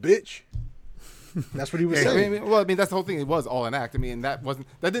nobody's bitch." That's what he was saying. I mean, that's the whole thing. It was all an act. I mean, that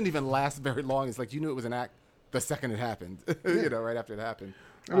didn't even last very long. It's like you knew it was an act the second it happened. Right after it happened.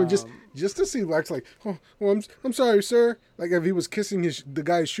 I mean, just to see Lex like, I'm sorry, sir. Like if he was kissing the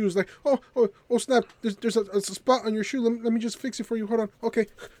guy's shoes, like, oh snap, there's a spot on your shoe. Let me just fix it for you. Hold on. Okay,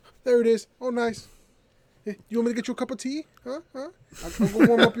 there it is. Oh, nice. You want me to get you a cup of tea? Huh? I'll go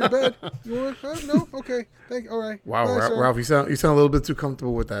warm up your bed. You want? Huh? No? Okay. All right. Wow, Bye, sir. Ralph, you sound a little bit too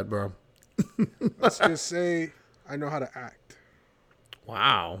comfortable with that, bro. Let's just say I know how to act.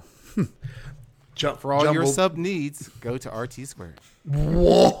 Wow. For all your sub needs, go to RT Squared.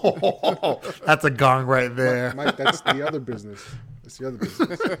 Whoa, that's a gong right there. Mike, that's the other business. That's the other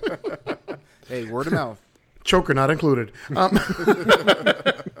business. Hey, word of mouth. Choker not included.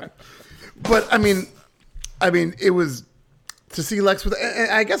 But I mean, it was to see Lex with.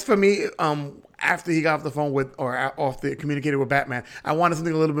 And I guess for me, after he got off the phone communicated with Batman, I wanted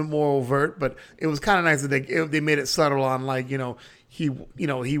something a little bit more overt. But it was kind of nice that they made it subtle on, like, he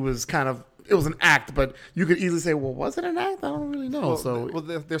was kind of it was an act, but you could easily say, well, was it an act? I don't really know.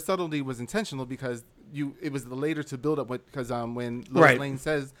 Their subtlety was intentional because it was later to build up because when Lois Lane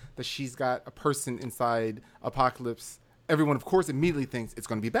says that she's got a person inside Apocalypse, everyone of course immediately thinks it's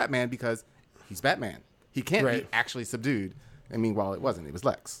going to be Batman because he's Batman. He can't be actually subdued. And meanwhile, it wasn't. It was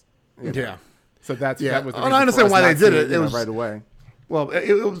Lex. You know? Yeah. So that was. The I reason understand for us why they not did seeing it. It was right away. Well,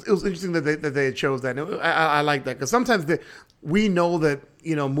 it was interesting that they chose that. I like that because sometimes we know that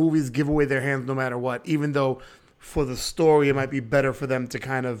movies give away their hands no matter what. Even though for the story it might be better for them to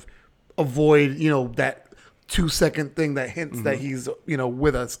kind of avoid that 2-second thing that hints that he's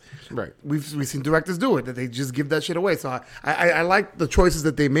with us. Right. We've seen directors do it, that they just give that shit away. So I like the choices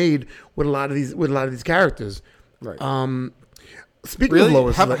that they made with a lot of these characters. Right. Speaking of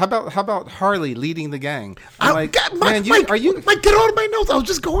Lois, how about Harley leading the gang? Mike, get out of my notes. I was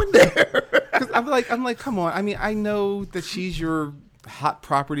just going there. I'm like, come on. I mean, I know that she's your hot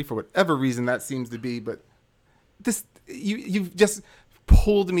property for whatever reason that seems to be, but you've just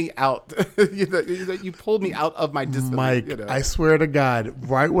pulled me out. You pulled me out of my disbelief. Mike, I swear to God,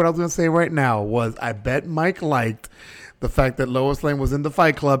 right what I was going to say right now was I bet Mike liked the fact that Lois Lane was in the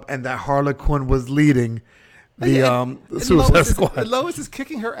Fight Club and that Harley Quinn was leading the Suicide Squad. Lois is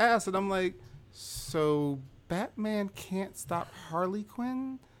kicking her ass, and I'm like, so Batman can't stop Harley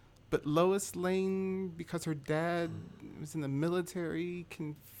Quinn, but Lois Lane, because her dad was in the military,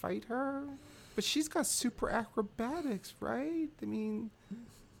 can fight her? But she's got super acrobatics, right? I mean,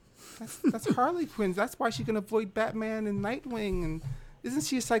 that's Harley Quinn. That's why she can avoid Batman and Nightwing. And isn't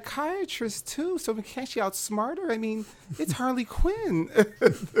she a psychiatrist too? So can't she outsmart her? I mean, it's Harley Quinn.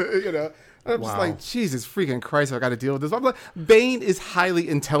 I'm just like, Jesus freaking Christ, I got to deal with this. I'm like, Bane is highly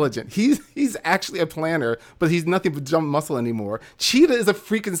intelligent. He's actually a planner, but he's nothing but jump muscle anymore. Cheetah is a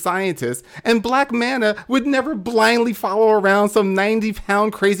freaking scientist, and Black Manta would never blindly follow around some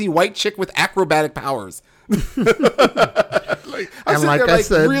 90-pound crazy white chick with acrobatic powers. I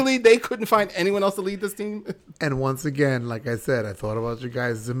said, really, they couldn't find anyone else to lead this team. And once again, like I said, I thought about you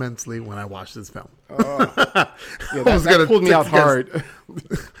guys immensely when I watched this film. That pulled me out hard.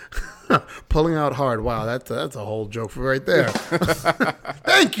 Pulling out hard. Wow, that's a whole joke for right there.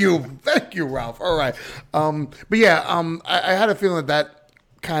 Thank you, Ralph. All right, but yeah, I had a feeling that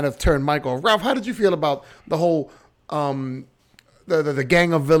kind of turned Mike off. Ralph, how did you feel about the whole the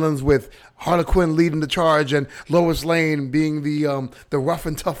gang of villains with Harley Quinn leading the charge and Lois Lane being the rough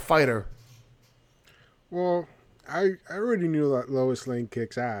and tough fighter? Well, I already knew that Lois Lane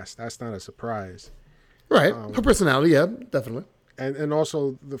kicks ass. That's not a surprise. Right, her personality, yeah, definitely. And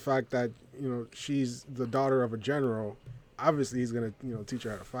also the fact that she's the daughter of a general. Obviously, he's gonna teach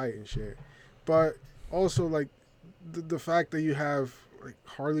her how to fight and shit. But also like the fact that you have like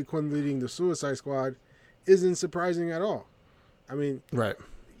Harley Quinn leading the Suicide Squad isn't surprising at all. I mean, right.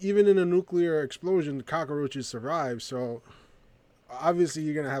 Even in a nuclear explosion, the cockroaches survive. So obviously,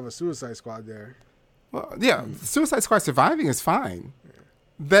 you're gonna have a Suicide Squad there. Well, yeah, Suicide Squad surviving is fine.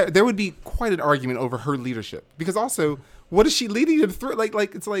 There would be quite an argument over her leadership because also, what is she leading them through? Like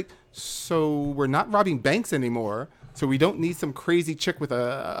it's like, so we're not robbing banks anymore, so we don't need some crazy chick with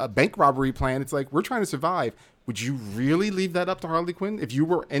a bank robbery plan. It's like, we're trying to survive. Would you really leave that up to Harley Quinn if you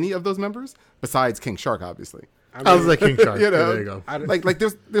were any of those members besides King Shark, obviously? I was like King Shark. There you go. Like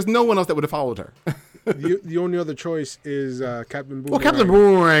there's no one else that would have followed her. The only other choice is Captain Boomerang. Well, Captain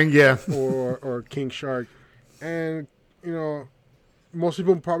Boomerang, yeah, or King Shark, and most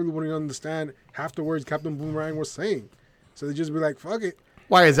people probably wouldn't understand half the words Captain Boomerang was saying, so they just be like, "Fuck it."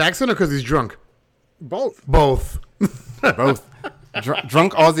 Why, his accent or because he's drunk? Both. Both. Drunk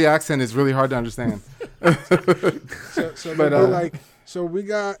Aussie accent is really hard to understand. So we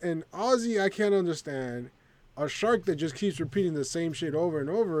got an Aussie I can't understand, a shark that just keeps repeating the same shit over and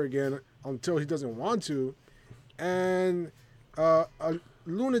over again until he doesn't want to, and a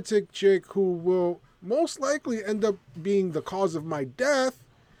lunatic chick who will most likely end up being the cause of my death,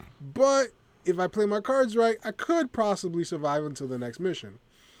 but if I play my cards right, I could possibly survive until the next mission.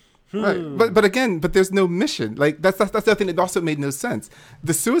 Right, but there's no mission. Like that's the thing that also made no sense.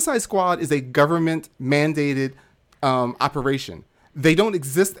 The Suicide Squad is a government mandated operation. They don't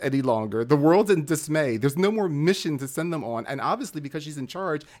exist any longer. The world's in dismay. There's no more mission to send them on. And obviously, because she's in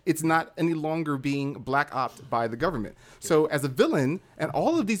charge, it's not any longer being black opt by the government. So as a villain, and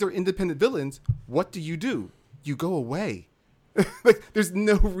all of these are independent villains, what do? You go away. Like, there's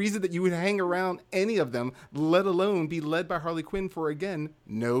no reason that you would hang around any of them, let alone be led by Harley Quinn for, again,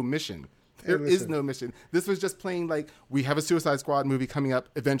 no mission. There is no mission. This was just plain like, we have a Suicide Squad movie coming up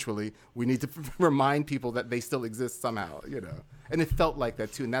eventually. We need to remind people that they still exist somehow, And it felt like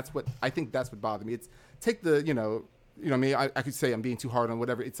that too. And I think that's what bothered me. It's take the, you know, what I mean, I could say I'm being too hard on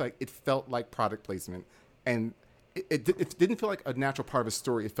whatever. It's like it felt like product placement, and it didn't feel like a natural part of a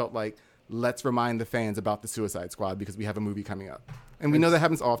story. It felt like, let's remind the fans about the Suicide Squad because we have a movie coming up, and we know that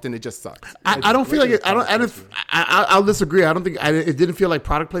happens often. It just sucks. I don't feel like it. I'll disagree. I don't think it didn't feel like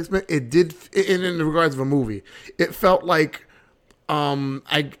product placement. It did in regards of a movie. It felt like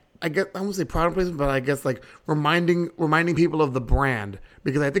I guess I won't say product placement, but I guess like reminding people of the brand,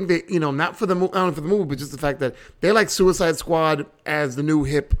 because I think they, you know, not for the not only for the movie, but just the fact that they like Suicide Squad as the new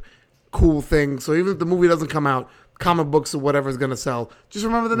hip cool thing. So even if the movie doesn't come out, comic books or whatever is going to sell, just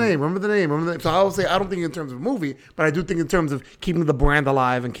remember the name. Remember the name. So I will say I don't think in terms of a movie, but I do think in terms of keeping the brand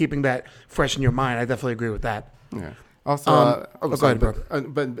alive and keeping that fresh in your mind. I definitely agree with that. Yeah. Also, go ahead, bro.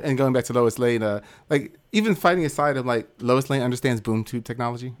 But going back to Lois Lane, like even fighting aside of like Lois Lane understands boom tube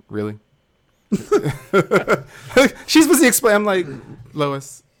technology, really? She's busy explaining. I'm like,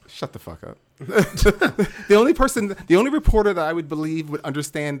 Lois, shut the fuck up. The only reporter that I would believe would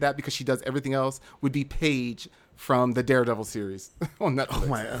understand that because she does everything else would be Paige from the Daredevil series on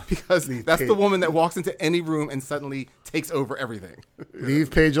Netflix. Because that's the woman that walks into any room and suddenly takes over everything.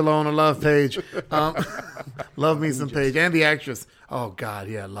 Leave Paige alone. I love Paige. Love me some Paige. And the actress. Oh, God.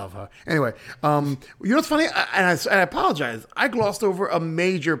 Yeah, I love her. Anyway, you know what's funny? I apologize. I glossed over a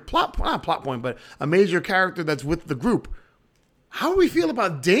major not plot point, but a major character that's with the group. How do we feel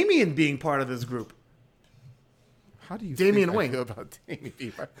about Damian being part of this group? How do you Damian Wayne feel about Damian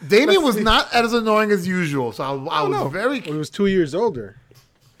being part? Damian was not as annoying as usual, so I was very... Well, he was 2 years older.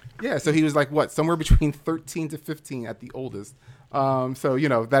 Yeah, so he was like, what, somewhere between 13 to 15 at the oldest. So, you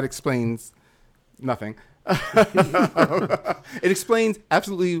know, that explains nothing. It explains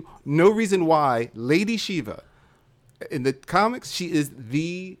absolutely no reason why Lady Shiva, in the comics, she is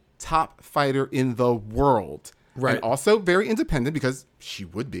the top fighter in the world. Right. And also very independent because she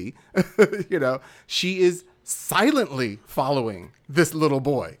would be. You know, she is silently following this little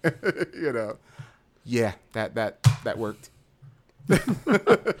boy. You know. Yeah, that worked.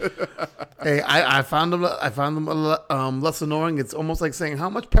 Hey, I found them less annoying. It's almost like saying, how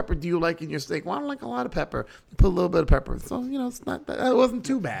much pepper do you like in your steak? Well, I don't like a lot of pepper. Put a little bit of pepper. So, you know, it's not that wasn't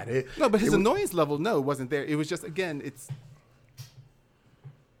too bad. It annoyance level, no, wasn't there. It was just, again, it's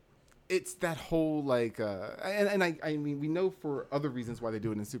that whole like, and I mean, we know for other reasons why they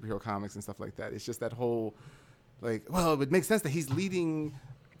do it in superhero comics and stuff like that. It's just that whole, like, well, it makes sense that he's leading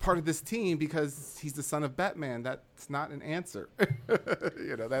part of this team because he's the son of Batman. That's not an answer.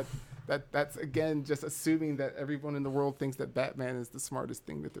 You know, that's again just assuming that everyone in the world thinks that Batman is the smartest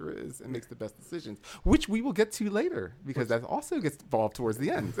thing that there is and makes the best decisions, which we will get to later because that also gets involved towards the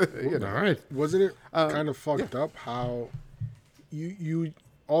end. You know? All right. Wasn't it kind of fucked up how you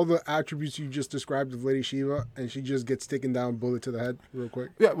all the attributes you just described of Lady Shiva, and she just gets taken down, bullet to the head real quick?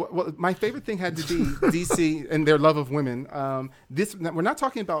 Yeah, well, my favorite thing had to be DC and their love of women. We're not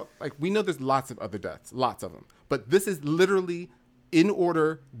talking about, like, we know there's lots of other deaths, lots of them, but this is literally in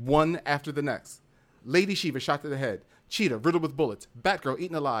order, one after the next. Lady Shiva shot to the head, Cheetah riddled with bullets, Batgirl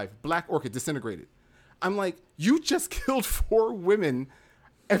eaten alive, Black Orchid disintegrated. I'm like, you just killed 4 women.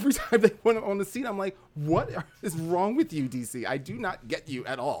 Every time they went on the scene, I'm like, what is wrong with you, DC? I do not get you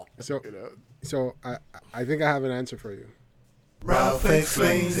at all. So, you know? So I think I have an answer for you. Ralph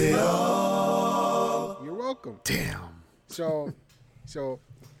explains it all. You're welcome. Damn. So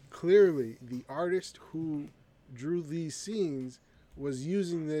clearly the artist who drew these scenes was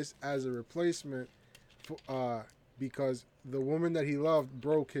using this as a replacement for, because the woman that he loved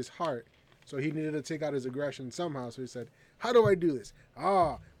broke his heart. So he needed to take out his aggression somehow. So he said, how do I do this?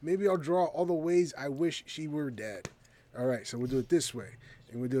 Maybe I'll draw all the ways I wish she were dead. All right, so we'll do it this way,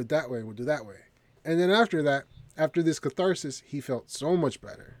 and we'll do it that way, and we'll do that way. And then after that, after this catharsis, he felt so much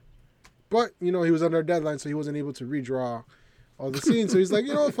better. But, you know, he was under a deadline, so he wasn't able to redraw all the scenes. So he's like,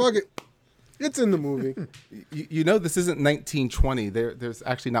 you know what, fuck it. It's in the movie. You know, this isn't 1920. There's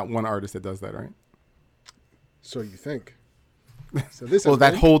actually not one artist that does that, right? So you think. So this well,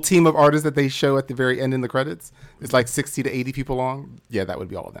 that whole team of artists that they show at the very end in the credits is like 60 to 80 people long. Yeah, that would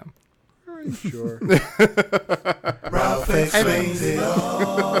be all of them. Are you sure? Ralph explains it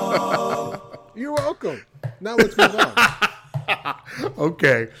all. You're welcome. Now let's move on.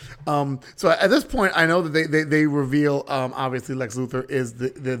 Okay. So at this point, I know that they reveal, obviously Lex Luthor is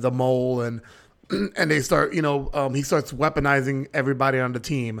the mole, and they start, you know, he starts weaponizing everybody on the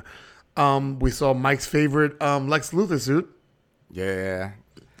team. We saw Mike's favorite Lex Luthor suit. Yeah.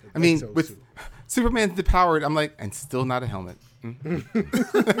 I mean, with Superman's depowered, I'm like, and still not a helmet.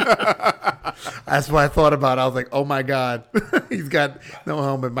 That's what I thought about. I was like, oh my God, he's got no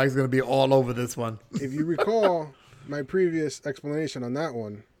helmet. Mike's going to be all over this one. If you recall my previous explanation on that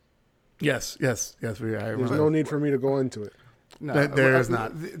one, Yes. I There's remember. no need for me to go into it. No, There is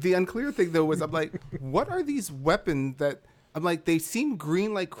not. The unclear thing though was I'm like, what are these weapons that I'm like? They seem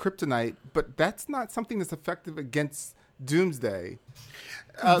green like kryptonite, but that's not something that's effective against Doomsday.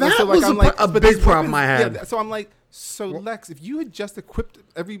 That was a but big these problem I had. Yeah, so I'm like, Lex, if you had just equipped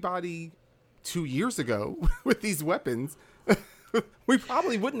everybody 2 years ago with these weapons, we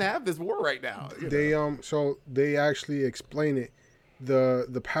probably wouldn't have this war right now. They actually explain it. The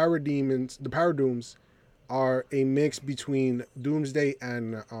Parademons are a mix between Doomsday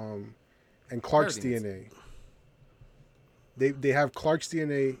and Clark's Parademons. DNA. They have Clark's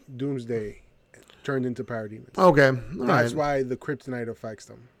DNA, Doomsday, turned into Parademons. Okay. All That's right. why the kryptonite affects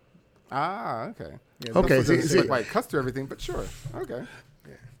them. Ah, okay. Yeah, Okay, It doesn't see- look like cuts to everything, but sure. Okay.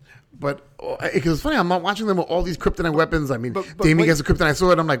 But because it's funny, I'm not watching them with all these kryptonite weapons. I mean, But Damien wait- gets a kryptonite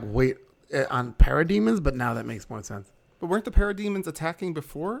sword. I'm like, wait, on parademons? But now that makes more sense. But weren't the Parademons attacking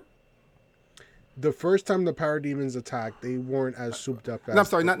before? The first time the Parademons attacked, they weren't as souped up as... No, I'm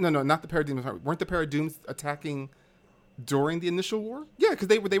sorry. Not the Parademons. Sorry. Weren't the Parademons attacking during the initial war? Yeah, because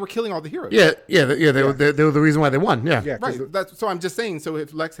they were killing all the heroes. Yeah. They were the reason why they won. Yeah. Yeah, 'cause Right. So I'm just saying. So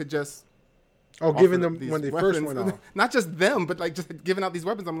if Lex had just giving offered them these when they weapons, first went off. not just them, but like just giving out these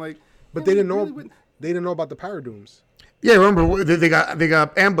weapons, I'm like, But yeah, they we didn't know. really wouldn't- They didn't know about the Paradooms. Yeah, remember they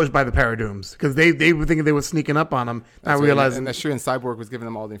got ambushed by the Paradooms because they were thinking they were sneaking up on them. I That's right, realized, and that Shuri and Cyborg was giving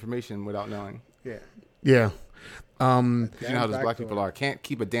them all the information without knowing. Yeah. yeah. 'Cause you know how those Damn black backdoor. people are. Can't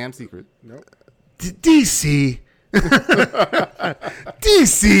keep a damn secret. Nope. DC,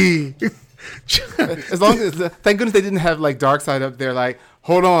 DC. As long as thank goodness they didn't have like Darkseid up there. Like,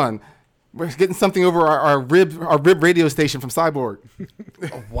 hold on, we're getting something over our rib radio station from Cyborg.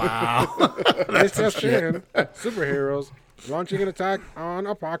 Wow. It's just in superheroes launching an attack on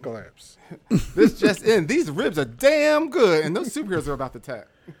Apocalypse. This just in. These ribs are damn good, and those superheroes are about to attack.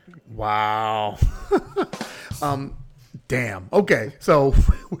 Wow. Damn. Okay, so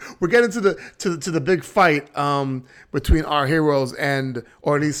we're getting to the big fight between our heroes and,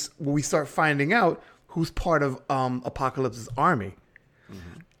 or at least we start finding out who's part of Apocalypse's army,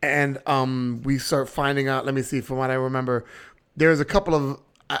 and we start finding out. Let me see. From what I remember, there's a couple of.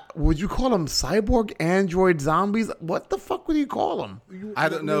 Would you call them cyborg android zombies? What the fuck would you call them? I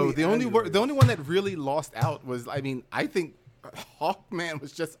don't know. Really The only androids. the only one that really lost out was, I mean, I think Hawkman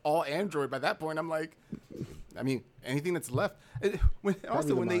was just all android by that point. I'm like, I mean, anything that's left. When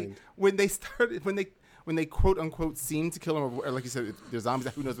they quote unquote seemed to kill him, or like you said, they're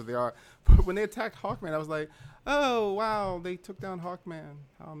zombies. Who knows what they are? But when they attacked Hawkman, I was like, oh wow, they took down Hawkman.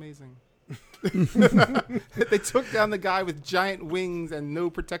 How amazing! They took down the guy with giant wings and no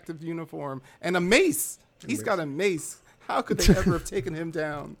protective uniform and a mace. He's got a mace. How could they ever have taken him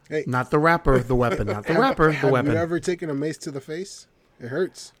down? Hey, Not the rapper, the weapon. Not the rapper, the have weapon. you ever taken a mace to the face? It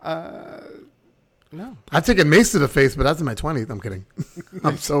hurts. No. I take a mace to the face, but that's in my 20s. I'm kidding.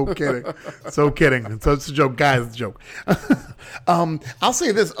 I'm so kidding. So kidding. So it's a joke, guys. It's a joke. I'll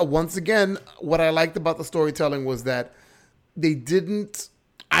say this. Once again, what I liked about the storytelling was that they didn't,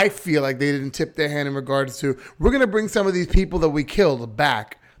 I feel like they didn't tip their hand in regards to, we're going to bring some of these people that we killed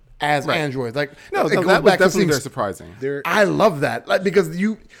back as Right. androids. Like, No, it goes that was back to definitely seeing- very surprising. I love that. Like, because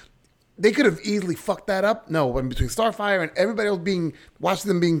they could have easily fucked that up. No, in between Starfire and everybody else watching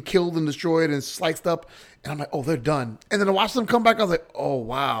them being killed and destroyed and sliced up. And I'm like, oh, they're done. And then I watched them come back. I was like, oh,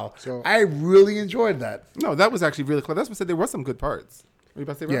 wow. So- I really enjoyed that. No, that was actually really clever. That's what I said. There were some good parts. What are you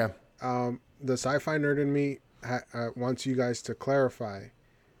about to say, Yeah. Rob? The sci-fi nerd in me wants you guys to clarify.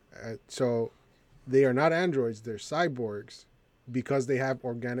 So they are not androids; they're cyborgs because they have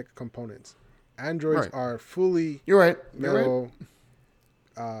organic components. Androids Right. are fully You're right. You're right. metal,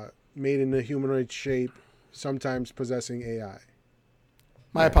 made in a humanoid shape, sometimes possessing AI.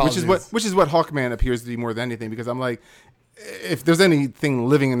 My apologies. Which is what Hawkman appears to be more than anything, because I'm like, if there's anything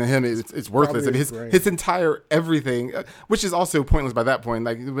living in him, it's worthless. Probably I mean, his brain. his entire everything, which is also pointless by that point.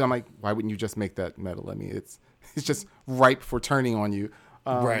 Like, I'm like, why wouldn't you just make that metal? I mean, it's just ripe for turning on you.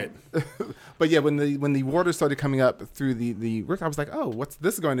 Right. But yeah, when the water started coming up through the rift, I was like, oh, what's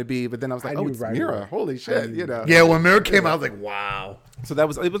this going to be? But then I was like, I oh, knew it's right Mira. away. Holy shit, you know. Yeah, when Mirror came out, I was like, wow. So it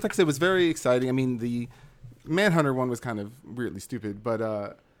was like I said, it was very exciting. I mean, the Manhunter one was kind of weirdly stupid,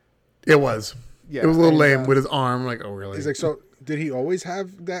 but It was. Yeah, It was a little and, lame with his arm. Like, oh, really? He's like, so did he always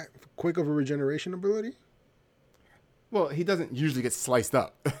have that quick of a regeneration ability? well, he doesn't usually get sliced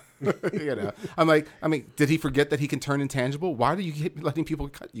up. You know, I'm like, I mean, did he forget that he can turn intangible? Why do you keep letting people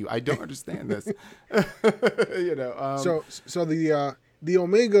cut you? I don't understand this. You know, So the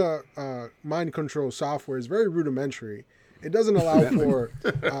Omega mind control software is very rudimentary. It doesn't allow for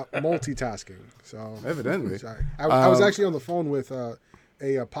multitasking. So Evidently. sorry. I was actually on the phone with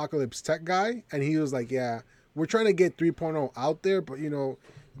a Apocalypse tech guy, and he was like, "Yeah, we're trying to get 3.0 out there, but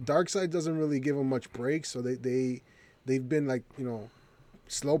Darkseid doesn't really give them much breaks, so they've been like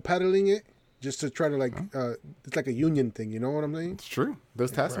slow pedaling it just to try to it's like a union thing. You know what I'm saying? It's true.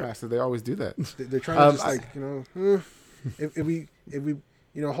 Those Taskmasters, they always do that. They're trying to just if we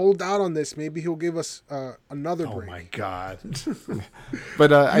hold out on this, maybe he'll give us another break. Oh my god!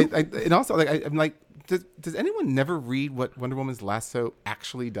 But and also I'm like, does anyone never read what Wonder Woman's lasso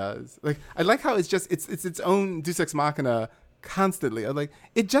actually does? Like, I like how it's its own Deus Ex Machina constantly. I'm like,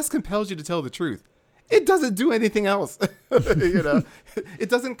 it just compels you to tell the truth. It doesn't do anything else. It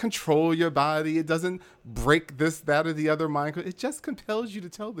doesn't control your body. It doesn't break this, that, or the other mind. It just compels you to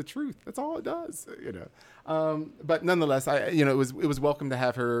tell the truth. That's all it does. But nonetheless, it was welcome to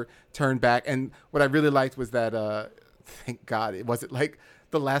have her turn back. And what I really liked was that, thank God, it wasn't like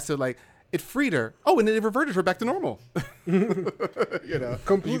the lasso, like, it freed her. Oh, and it reverted her back to normal.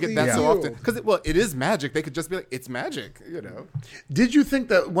 Completely. You get that so often because it is magic. They could just be like, it's magic. Did you think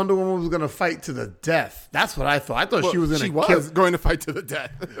that Wonder Woman was going to fight to the death? That's what I thought. I thought she was going to kill. Going to fight to the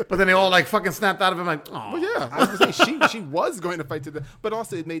death. But then they all like fucking snapped out of him. Like, oh, well, yeah. I was saying she was going to fight to the. But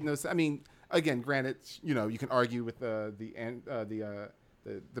also, it made no sense. I mean, again, granted, you can argue with the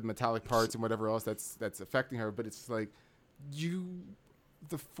metallic parts and whatever else that's affecting her. But it's like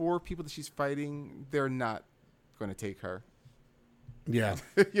the 4 people that she's fighting, they're not going to take her. Yeah.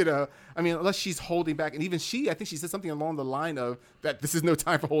 I mean, unless she's holding back. And even I think she said something along the line of that this is no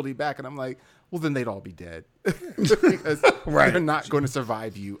time for holding back. And I'm like, well, then they'd all be dead. Because they're not going to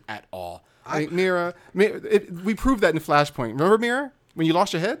survive you at all. I mean, Mira, we proved that in Flashpoint. Remember, Mira, when you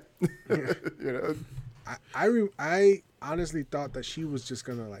lost your head? I honestly thought that she was just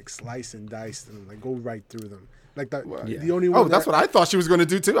going to like slice and dice and like go right through them. Like that, the only one. Oh, that's what I thought she was going to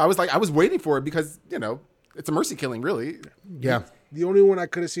do too. I was waiting for it because it's a mercy killing, really. Yeah. The only one I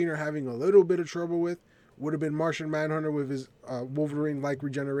could have seen her having a little bit of trouble with would have been Martian Manhunter with his Wolverine-like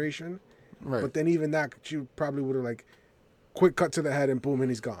regeneration. Right. But then even that, she probably would have like quick cut to the head and boom,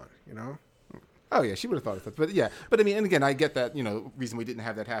 and he's gone. Oh yeah, she would have thought of that. But yeah, I mean, and again, I get that. Reason we didn't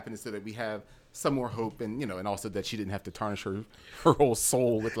have that happen is so that we have some more hope, and and also that she didn't have to tarnish her whole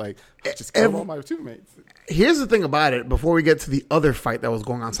soul with like just kill all my teammates. Here's the thing about it. Before we get to the other fight that was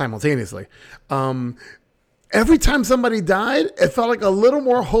going on simultaneously, every time somebody died, it felt like a little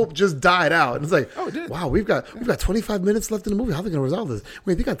more hope just died out. And it's like, it did. Wow, we've got 25 minutes left in the movie. How are they going to resolve this?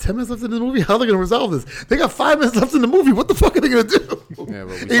 Wait, they got 10 minutes left in the movie. How are they going to resolve this? They got 5 minutes left in the movie. What the fuck are they going to do? Yeah,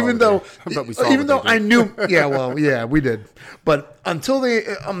 even though I knew, we did. But until they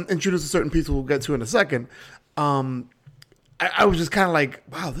introduce a certain piece we'll get to in a second, I was just kind of like,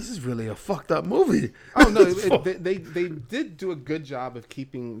 wow, this is really a fucked up movie. Oh no, they did do a good job of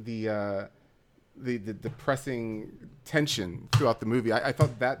keeping the depressing tension throughout the movie. I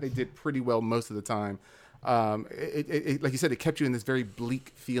thought that they did pretty well most of the time. It like you said, it kept you in this very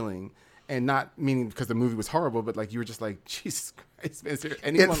bleak feeling, and not meaning because the movie was horrible, but like you were just like, Jesus Christ, is there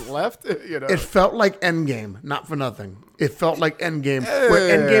anyone left? It felt like Endgame, not for nothing. It felt like Endgame.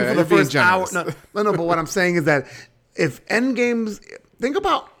 Where Endgame for the first hour. No, but what I'm saying is that if think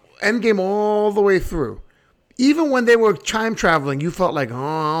about Endgame all the way through. Even when they were time traveling, you felt like,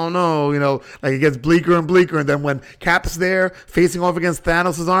 oh no, like it gets bleaker and bleaker. And then when Cap's there facing off against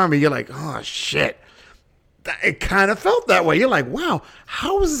Thanos' army, you're like, oh shit. It kind of felt that way. You're like, wow,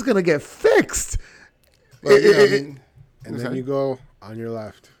 how is this going to get fixed? Well, and then you go on your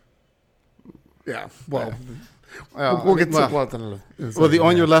left. Yeah. Well, we'll get to the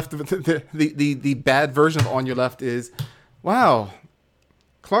on your left, the bad version of on your left is, wow,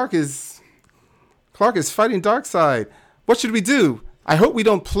 Clark is fighting Darkseid. What should we do? I hope we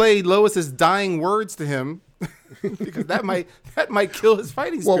don't play Lois's dying words to him because that might kill his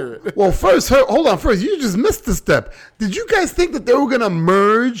fighting spirit. Well, first, hold on. First, you just missed a step. Did you guys think that they were going to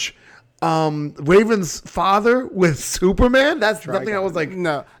merge Raven's father with Superman? That's something I was like,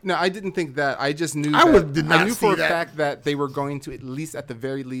 no, I didn't think that. I just knew I knew for a fact that they were going to at the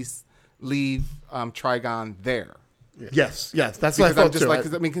very least leave Trigon there. Yes, that's what I thought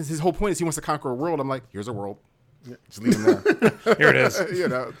too. Because his whole point is he wants to conquer a world. I'm like, here's a world. Just leave him there. Here it is.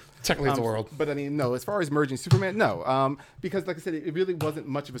 Technically it's a world. But I mean, no, as far as merging Superman, no. Because like I said, it really wasn't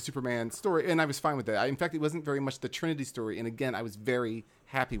much of a Superman story, and I was fine with that. In fact, it wasn't very much the Trinity story, and again, I was very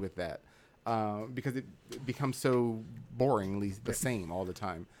happy with that. Because it becomes so boringly the same all the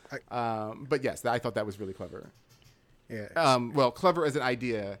time. But yes, I thought that was really clever. Yeah. Well, clever as an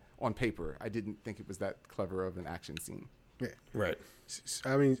idea on paper. I didn't think it was that clever of an action scene. Yeah. Right.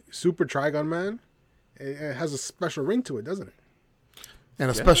 I mean, Super Trigon Man, it has a special ring to it, doesn't it?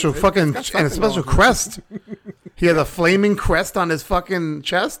 And a special crest. He had a flaming crest on his fucking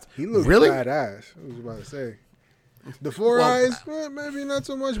chest. He looked really badass. I was about to say. The four eyes, maybe not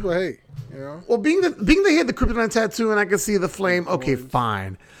so much, but hey, you know. Well, being that he had the kryptonite tattoo and I could see the flame, okay,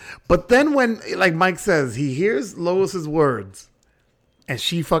 fine. But then when, like Mike says, he hears Lois's words, and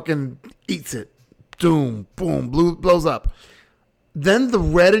she fucking eats it, doom, boom, blows up. Then the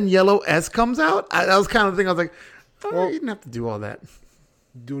red and yellow S comes out. That was kind of the thing. I was like, oh, you didn't have to do all that.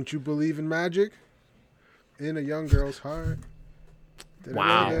 Don't you believe in magic? In a young girl's heart.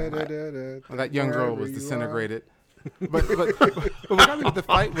 Wow. Well, that young girl was disintegrated. But what got me with the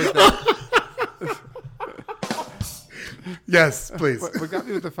fight was that. Yes, please. What got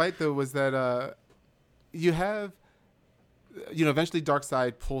me with the fight though was that you have, eventually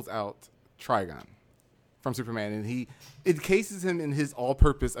Darkseid pulls out Trigon from Superman, and he encases him in his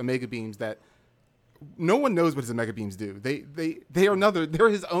all-purpose Omega beams that no one knows what his Omega beams do. They are they're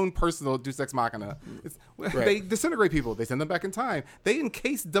his own personal Deus Ex Machina. They disintegrate people. They send them back in time. They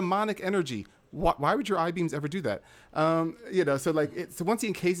encase demonic energy. Why would your eye beams ever do that? So once he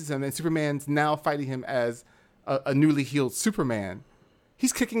encases him and Superman's now fighting him as a newly healed Superman,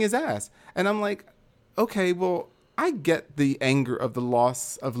 he's kicking his ass. And I'm like, okay, well, I get the anger of the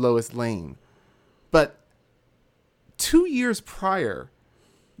loss of Lois Lane. But 2 years prior,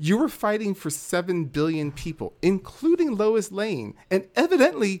 you were fighting for 7 billion people, including Lois Lane. And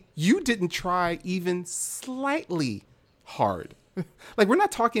evidently, you didn't try even slightly hard. Like, we're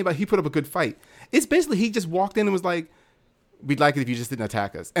not talking about he put up a good fight. It's basically he just walked in and was like, we'd like it if you just didn't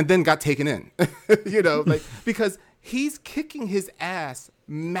attack us. And then got taken in, because he's kicking his ass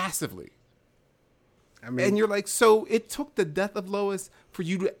massively. I mean, and you're like, so it took the death of Lois for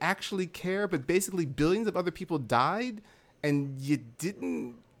you to actually care, but basically billions of other people died and you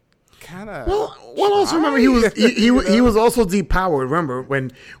didn't kind of. Well, also remember he was also depowered. Remember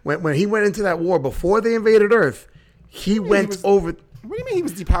when he went into that war before they invaded Earth, he went over. What do you mean he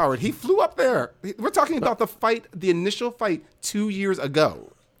was depowered? He flew up there. We're talking about the initial fight 2 years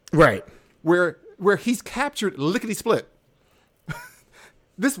ago, right? Where he's captured lickety split.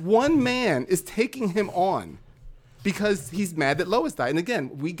 This one man is taking him on because he's mad that Lois died. And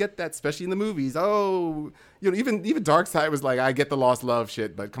again, we get that, especially in the movies. Oh, even Darkseid was like, I get the lost love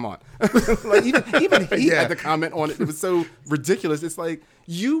shit, but come on. Like even he had to comment on it. It was so ridiculous. It's like,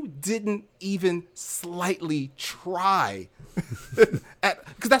 you didn't even slightly try.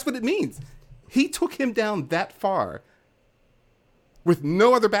 Because that's what it means. He took him down that far with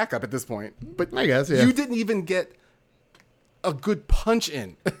no other backup at this point. But I guess, yeah. You didn't even get a good punch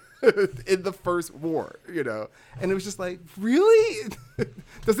in the first war, and it was just like, really?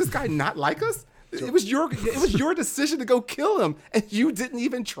 Does this guy not like us? It was your decision to go kill him, and you didn't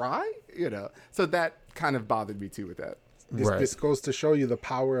even try, So that kind of bothered me too with that. This goes to show you the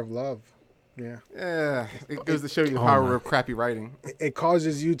power of love. Yeah. Yeah. It goes to show you the power of crappy writing. It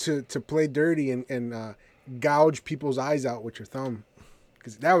causes you to play dirty and gouge people's eyes out with your thumb,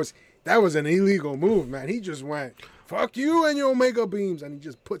 because that was an illegal move, man. He just went, fuck you and your Omega beams, and he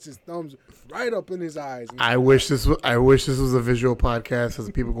just puts his thumbs right up in his eyes. I wish this was a visual podcast so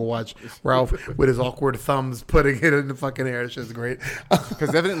that people can watch Ralph with his awkward thumbs putting it in the fucking air. It's just great.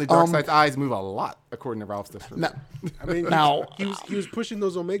 Because evidently Darkseid's eyes move a lot, according to Ralph's description. I mean, he was pushing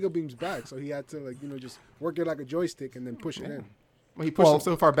those Omega beams back, so he had to just work it like a joystick and then push it in. Well, he pushed them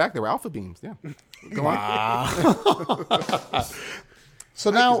so far back they were alpha beams. Yeah. Go on.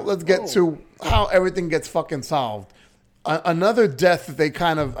 So now let's get to how everything gets fucking solved. Another death that they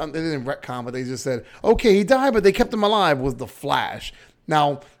kind of, they didn't retcon, but they just said, okay, he died, but they kept him alive, was the Flash.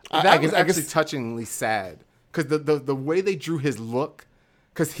 Now, I guess touchingly sad, because the way they drew his look,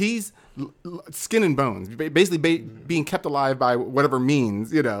 because he's skin and bones, basically being kept alive by whatever means,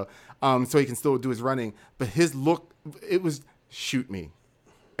 so he can still do his running. But his look, it was shoot me,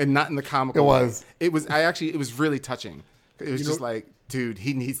 and not in the comical way. It was really touching. It was just like, dude,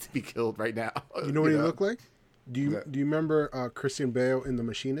 he needs to be killed right now. You know what he looked like? Do you remember Christian Bale in The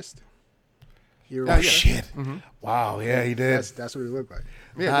Machinist? Shit! Mm-hmm. Wow, yeah, he did. That's what he looked like.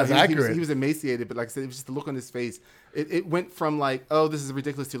 Yeah, that's accurate. He was emaciated, but like I said, it was just the look on his face. It went from like, oh, this is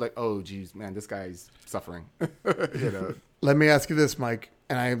ridiculous, to like, oh, geez, man, this guy's suffering. Let me ask you this, Mike,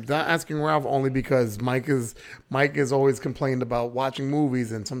 and I'm not asking Ralph only because Mike is always complained about watching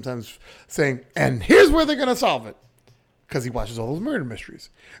movies and sometimes saying, and here's where they're gonna solve it. Because he watches all those murder mysteries.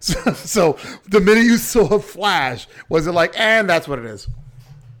 So the minute you saw Flash, was it like, and that's what it is?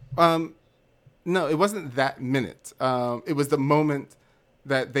 No, it wasn't that minute. It was the moment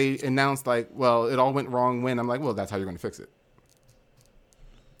that they announced, like, well, it all went wrong when. I'm like, well, that's how you're going to fix it.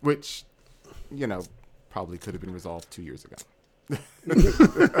 Which, probably could have been resolved 2 years ago.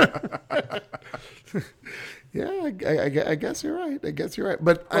 Yeah, I guess you're right.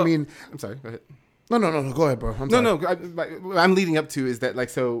 But I Well, mean, I'm sorry. Go ahead. no. Go ahead, bro. I'm sorry. No. What I'm leading up to is that like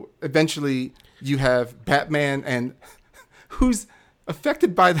so eventually you have Batman and who's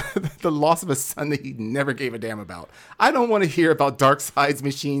affected by the loss of a son that he never gave a damn about. I don't want to hear about Darkseid's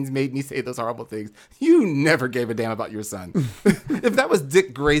machines made me say those horrible things. You never gave a damn about your son. If that was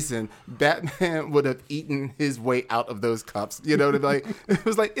Dick Grayson, Batman would have eaten his way out of those cups. You know, like it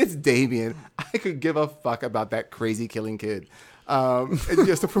was like it's Damien. I could give a fuck about that crazy killing kid. And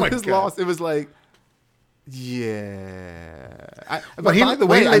just from his loss, it was like. Yeah. But by the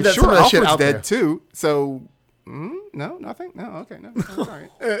way, I'm sure Alfred's dead too. So, no, nothing. No, okay, no. All right.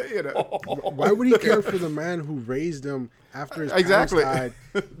 You know. Why would he care for the man who raised him after his parents died?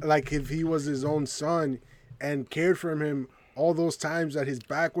 Like if he was his own son and cared for him all those times that his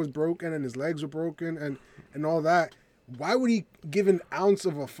back was broken and his legs were broken and all that. Why would he give an ounce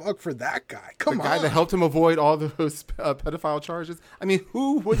of a fuck for that guy? Come on. The guy that helped him avoid all those pedophile charges. I mean,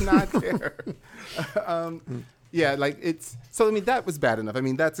 who would not care? Yeah, like it's... So, I mean, that was bad enough. I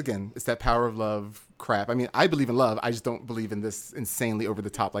mean, that's, again, it's that power of love crap. I mean, I believe in love. I just don't believe in this insanely over the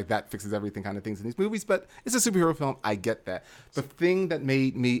top, like that fixes everything kind of things in these movies. But it's a superhero film. I get that. The thing that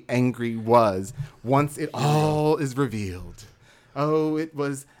made me angry was once it all is revealed. Oh, it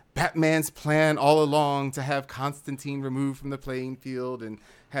was... Batman's plan all along to have Constantine removed from the playing field and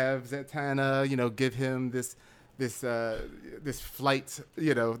have Zatanna, you know, give him this flight,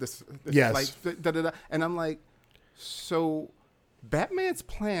 you know, this yes. flight, and I'm like, so Batman's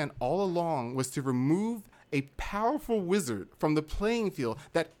plan all along was to remove a powerful wizard from the playing field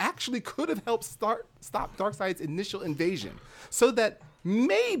that actually could have helped stop Darkseid's initial invasion, so that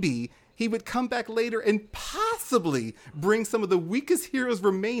maybe he would come back later and possibly bring some of the weakest heroes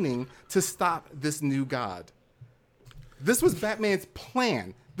remaining to stop this new god. This was Batman's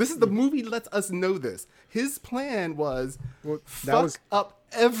plan. This is the movie lets us know this. His plan was up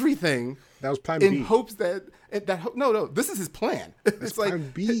everything. That was plan B. In hopes that no, this is his plan. It's like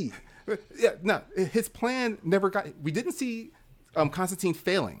plan B. Yeah, no, his plan never got. We didn't see Constantine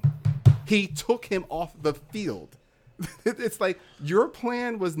failing. He took him off the field. It's like your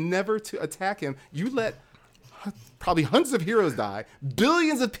plan was never to attack him. You let probably hundreds of heroes die,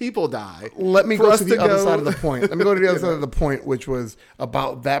 billions of people die. Let me go to the other side of the point. Let me go to the other side of the point, which was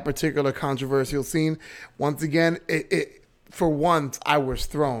about that particular controversial scene. Once again, it for once I was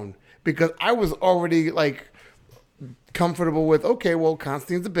thrown because I was already like comfortable with, okay, well,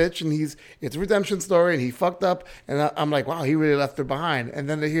 Constantine's a bitch and it's a redemption story and he fucked up. And I'm like, wow, he really left her behind. And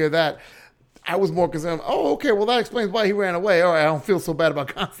then to hear that, I was more concerned, oh, okay, well, that explains why he ran away. All right, I don't feel so bad about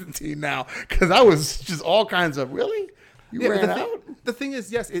Constantine now. Because I was just all kinds of, really? You ran out? The thing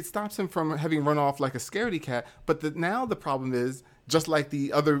is, yes, it stops him from having run off like a scaredy cat. But now the problem is, just like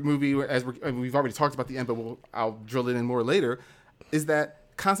the other movie, as we've already talked about the end, but I'll drill it in more later, is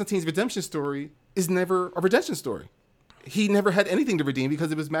that Constantine's redemption story is never a redemption story. He never had anything to redeem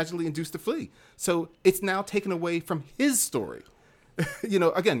because it was magically induced to flee. So it's now taken away from his story. You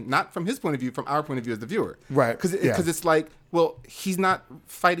know, again, not from his point of view, from our point of view as the viewer. Right. Because it's like, well, he's not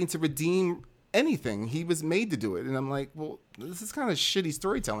fighting to redeem anything. He was made to do it. And I'm like, well, this is kind of shitty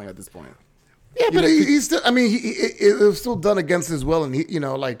storytelling at this point. Yeah, but he's still, I mean, it was still done against his will. And,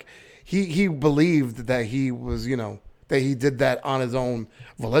 he believed that he was, that he did that on his own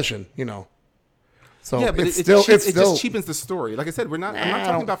volition, So yeah, but it just cheapens the story. Like I said, I'm not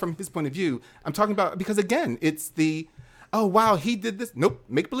talking about from his point of view. I'm talking about, because again, it's the... Oh, wow, he did this. Nope,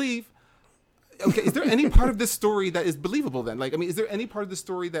 make believe. Okay, is there any part of this story that is believable then? Like, I mean, is there any part of the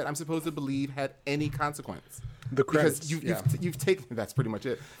story that I'm supposed to believe had any consequence? The credits. Because you've taken, that's pretty much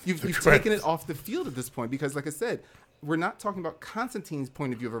it. You've taken it off the field at this point because, like I said, we're not talking about Constantine's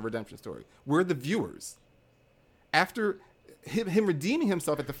point of view of a redemption story. We're the viewers. After him redeeming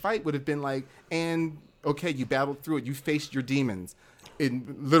himself at the fight would have been like, and okay, you battled through it. You faced your demons,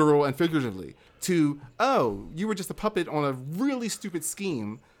 in literal and figuratively. To, oh, you were just a puppet on a really stupid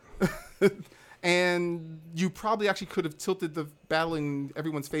scheme. And you probably actually could have tilted the battle in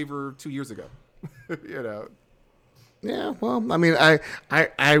everyone's favor 2 years ago. Yeah, well, I mean,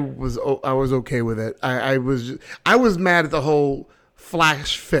 I was okay with it. I was mad at the whole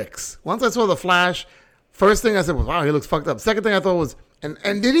Flash fix. Once I saw the Flash, first thing I said was, wow, he looks fucked up. Second thing I thought was, and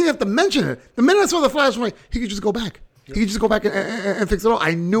didn't even have to mention it. The minute I saw the Flash, I'm like, he could just go back. He could just go back and fix it all.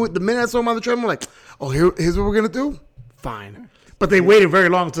 I knew it the minute I saw him on the treadmill. I'm like, oh, here's what we're going to do? Fine. But they waited very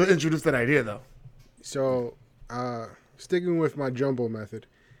long to introduce that idea, though. So, sticking with my jumbo method,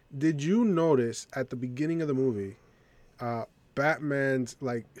 did you notice at the beginning of the movie, Batman's,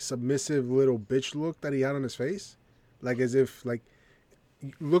 like, submissive little bitch look that he had on his face? Like, as if, like,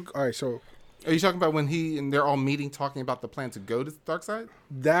 look, all right, so Are you talking about when he and they're all meeting, talking about the plan to go to Darkseid?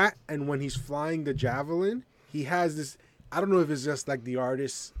 That, and when he's flying the javelin, he has this. I don't know if it's just like the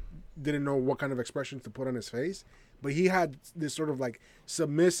artist didn't know what kind of expressions to put on his face, but he had this sort of like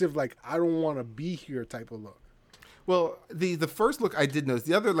submissive, like I don't want to be here type of look. Well, the first look I did notice.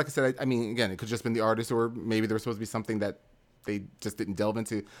 The other, like I said, I mean, again, it could just been the artist, or maybe there was supposed to be something that they just didn't delve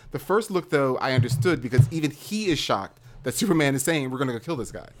into. The first look, though, I understood because even he is shocked that Superman is saying we're going to go kill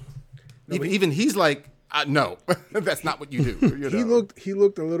this guy. No, even he's like, no, that's not what you do. You know? He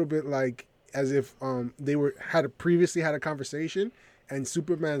looked a little bit like as if they had previously had a conversation, and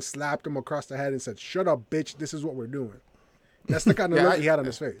Superman slapped him across the head and said, "Shut up, bitch! This is what we're doing." That's the kind of look he had on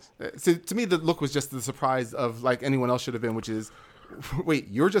his face. So to me, the look was just the surprise of like anyone else should have been, which is, wait,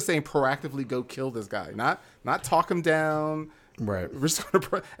 you're just saying proactively go kill this guy, not talk him down. Right. We're just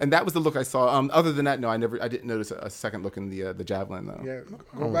gonna and that was the look I saw. Other than that, no, I didn't notice a second look in the javelin though. Yeah,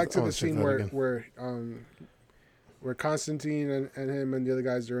 go back to the scene where Constantine and him and the other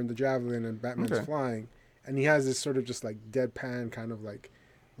guys are in the javelin and Batman's flying, and he has this sort of just like deadpan kind of like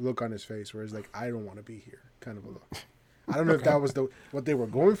look on his face where he's like, I don't want to be here kind of a look. I don't know if that was what they were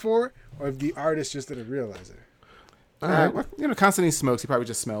going for, or if the artist just didn't realize it. Well, Constantine smokes. He probably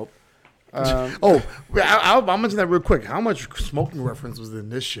just smelled. I'll mention that real quick. How much smoking reference was in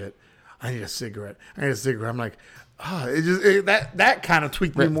this shit? I need a cigarette. I'm like, that kind of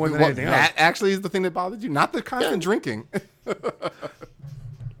tweaked me more than anything else. That actually is the thing that bothered you, not the constant drinking.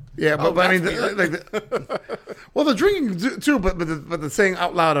 Yeah, but I mean, the drinking too, but the saying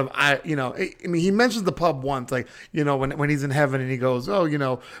out loud of I mean, he mentions the pub once, like when he's in heaven and he goes,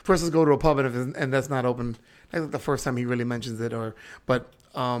 first let's go to a pub and that's not open. That's the first time he really mentions it, What,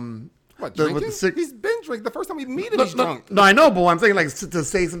 drinking? He's been drinking. The first time we meet him, he's drunk. No, I know, but I'm saying like to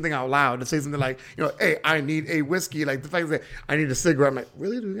say something out loud, to say something like, hey, I need a whiskey. Like the fact that I need a cigarette. I'm like,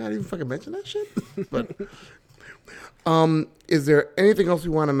 really? Do we gotta even fucking mention that shit? But is there anything else we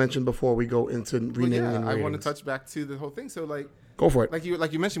want to mention before we go into renaming and ratings? I want to touch back to the whole thing. So like, go for it. Like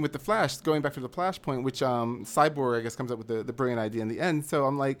you mentioned with the Flash, going back to the Flashpoint, which Cyborg I guess comes up with the brilliant idea in the end. So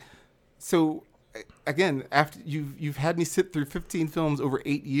I'm like, again, after you've had me sit through 15 films over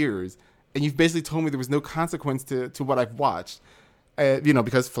 8 years. And you've basically told me there was no consequence to what I've watched,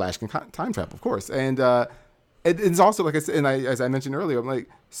 because Flash can time travel, of course. And it's also, like I said, and as I mentioned earlier, I'm like,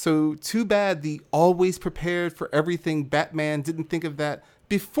 so too bad the always prepared for everything Batman didn't think of that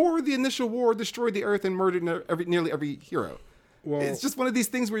before the initial war destroyed the Earth and murdered nearly every hero. Well, it's just one of these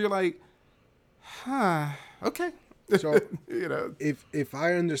things where you're like, okay. So, if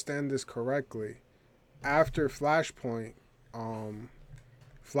I understand this correctly, after Flashpoint,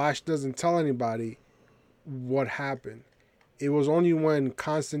 Flash doesn't tell anybody what happened. It was only when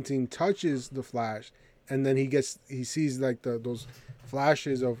Constantine touches the Flash and then he sees like those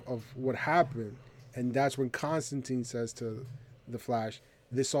flashes of what happened, and that's when Constantine says to the Flash,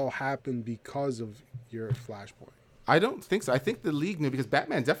 this all happened because of your Flashpoint. I don't think so. I think the League knew because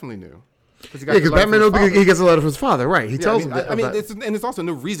Batman definitely knew. Because Batman knows because he gets a letter from his father, right? He tells him. It's also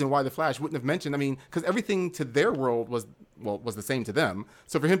no reason why the Flash wouldn't have mentioned. I mean, because everything to their world was the same to them.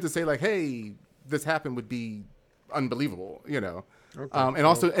 So for him to say like, "Hey, this happened," would be unbelievable, Okay. And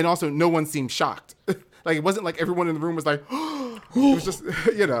also, no one seemed shocked. Like it wasn't like everyone in the room was like, it was just,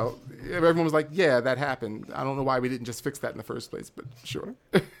 everyone was like, "Yeah, that happened." I don't know why we didn't just fix that in the first place, but sure.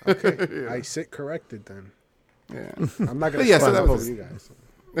 Okay, I sit corrected then. Yeah, I'm not gonna. So that was you guys.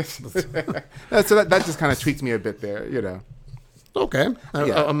 So that just kind of tweaks me a bit there, Okay,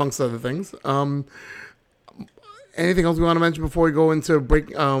 amongst other things. Anything else we want to mention before we go into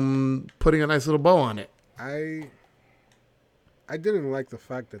putting a nice little bow on it? I didn't like the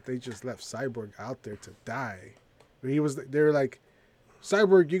fact that they just left Cyborg out there to die. They were like,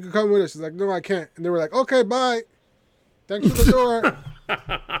 Cyborg, you can come with us. He's like, no, I can't. And they were like, okay, bye. Thanks for the door.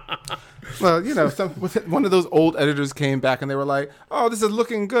 Well, one of those old editors came back and they were like, "Oh, this is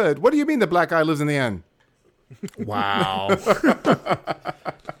looking good. What do you mean the black guy lives in the end?" Wow.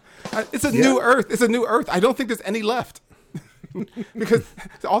 It's a new Earth. It's a new Earth. I don't think there's any left. Because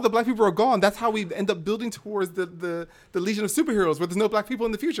all the black people are gone. That's how we end up building towards the Legion of Superheroes, where there's no black people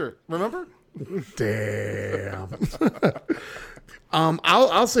in the future. Remember? Damn.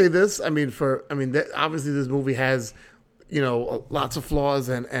 I'll say this. Obviously this movie has lots of flaws,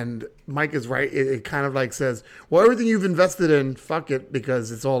 and Mike is right. It kind of like says, well, everything you've invested in, fuck it,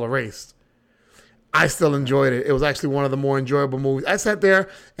 because it's all erased. I still enjoyed it. It was actually one of the more enjoyable movies. I sat there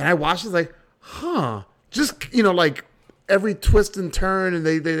and I watched it like, just, like every twist and turn and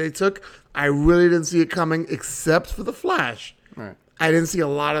they took, I really didn't see it coming except for the Flash. Right. I didn't see a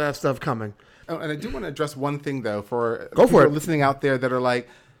lot of that stuff coming. Oh, and I do want to address one thing though for people listening out there that are like,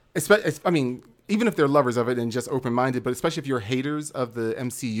 I mean, even if they're lovers of it and just open-minded, but especially if you're haters of the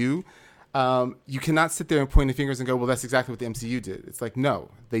MCU, you cannot sit there and point the fingers and go, well, that's exactly what the MCU did. It's like, no,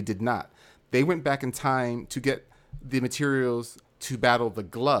 they did not. They went back in time to get the materials to battle the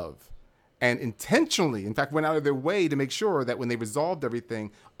Glove, and intentionally, in fact, went out of their way to make sure that when they resolved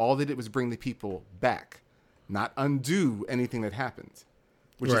everything, all they did was bring the people back, not undo anything that happened,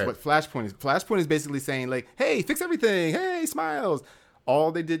 which is what Flashpoint is. Flashpoint is basically saying, like, hey, fix everything. Hey, smiles.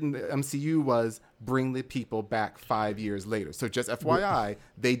 All they did in the MCU was bring the people back 5 years later. So just FYI,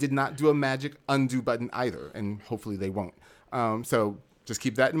 they did not do a magic undo button either, and hopefully they won't. So just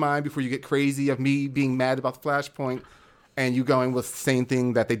keep that in mind before you get crazy of me being mad about the Flashpoint and you going with the same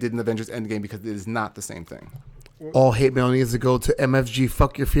thing that they did in Avengers Endgame, because it is not the same thing. All hate mail needs to go to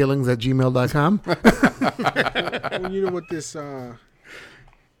mfgfuckyourfeelings@gmail.com. Well, you know what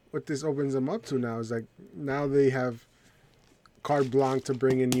this opens them up to now is, like, now they have carte blanche to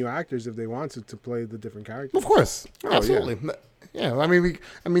bring in new actors if they want to play the different characters. Of course, absolutely. Yeah, I mean,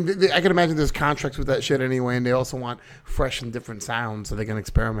 I can imagine there's contracts with that shit anyway, and they also want fresh and different sounds so they can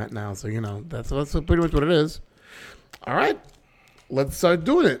experiment now. So that's pretty much what it is. All right, let's start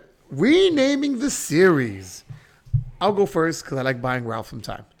doing it. Renaming the series. I'll go first because I like buying Ralph some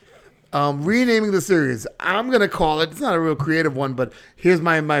time. Renaming the series. I'm gonna call it. It's not a real creative one, but here's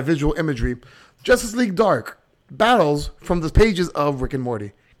my visual imagery: Justice League Dark. Battles from the pages of Rick and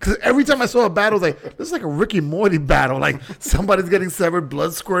Morty. Because every time I saw a battle, I was like, this is like a Rick and Morty battle. Like, somebody's getting severed,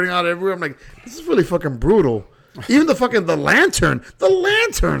 blood squirting out everywhere. I'm like, this is really fucking brutal. Even the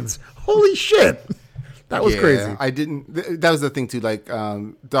lanterns. Holy shit. That was crazy. That was the thing, too. Like,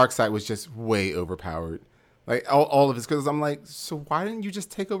 Darkseid was just way overpowered. Like, all of his, because I'm like, so why didn't you just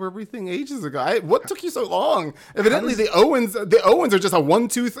take over everything ages ago? What took you so long? Evidently, the Owens are just a 1,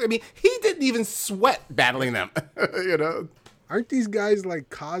 2, 3. I mean, he didn't even sweat battling them, Aren't these guys like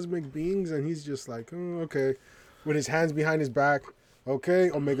cosmic beings? And he's just like, oh, okay, with his hands behind his back.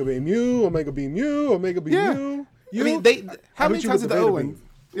 Okay, Omega Beam you, Omega Beam you, Omega Beam you. I mean, how many times did the Owens?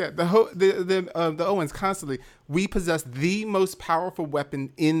 Yeah, the Owens constantly. We possess the most powerful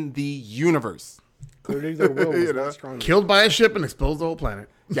weapon in the universe. Clearly, their will was not strong. Killed by a ship and exposed the whole planet.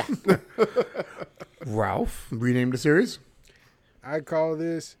 Yeah. Ralph, rename the series. I call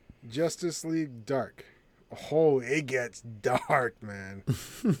this Justice League Dark. Oh, it gets dark, man.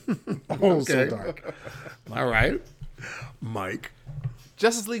 So dark. All right. Mike.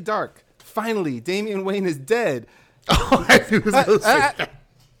 Justice League Dark. Finally, Damian Wayne is dead. Oh, I knew this was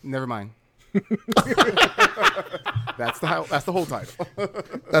Never mind. That's the whole title.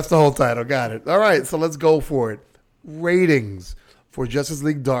 That's the whole title. Got it. All right, so let's go for it. Ratings for Justice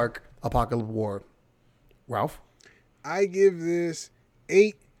League Dark Apocalypse War. Ralph? I give this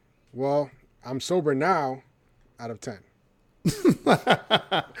 8. Well, I'm sober now, out of 10.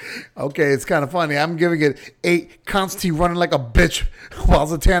 Okay, it's kind of funny. I'm giving it 8. Constantine running like a bitch while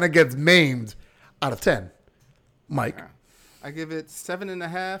Zatanna gets maimed, out of 10. Mike? I give it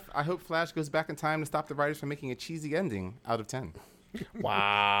 7.5. I hope Flash goes back in time to stop the writers from making a cheesy ending, out of 10.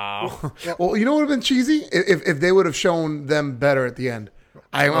 Wow. Well, you know what would have been cheesy? If they would have shown them better at the end.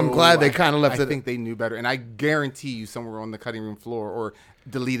 I'm glad they kind of left it. I think they knew better. And I guarantee you somewhere on the cutting room floor or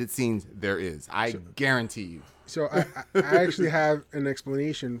deleted scenes, there is. I guarantee you. So I actually have an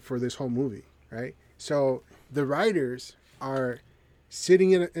explanation for this whole movie, right? So the writers are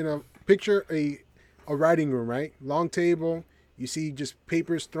sitting in a picture, a writing room, right? Long table. You see just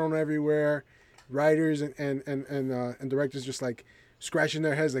papers thrown everywhere. Writers and directors just like scratching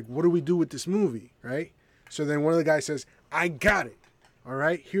their heads like, what do we do with this movie, right? So then one of the guys says, I got it. All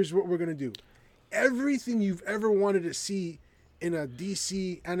right, here's what we're going to do. Everything you've ever wanted to see in a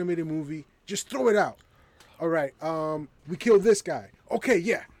DC animated movie, just throw it out. All right, we killed this guy. Okay,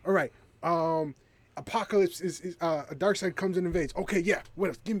 yeah. All right. Apocalypse is Darkseid comes and invades. Okay, yeah. What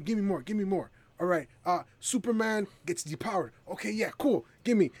else? Give me more. Give me more. All right. Superman gets depowered. Okay, yeah, cool.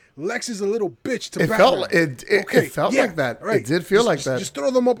 Give me. Lex is a little bitch to Batman. It felt like that. Right. It did feel like that. Just throw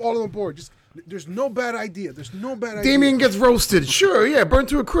them up all on the board. There's no bad idea. Damian gets roasted. Sure, yeah. Burnt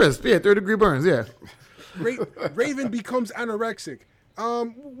to a crisp. Yeah, 3rd-degree burns. Yeah. Raven becomes anorexic.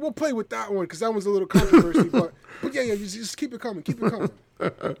 We'll play with that one because that one's a little controversy. but yeah, just keep it coming. Keep it coming.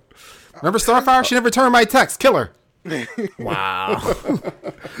 Remember Starfire? She never returned my text. Kill her. Wow.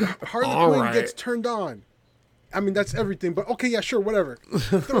 Harley Quinn gets turned on. I mean, that's everything. But okay, yeah, sure, whatever.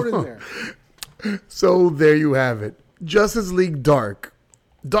 Throw it in there. So there you have it. Justice League Dark.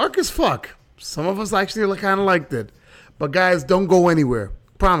 Dark as fuck. Some of us actually kind of liked it. But guys, don't go anywhere.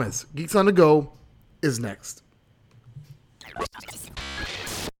 Promise. Geeks on the Go is next.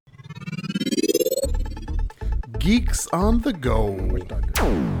 Geeks on the Go.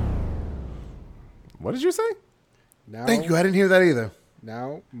 What did you say? Now, Thank you. I didn't hear that either.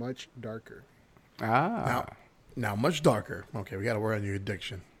 Now much darker. Now much darker. Okay, we got to work on your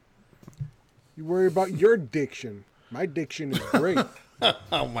addiction. You worry about your diction. My diction is great.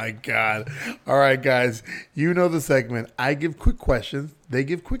 Oh my God. All right, guys. You know the segment. I give quick questions. They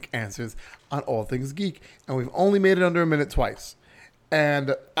give quick answers on all things geek. And we've only made it under a minute twice.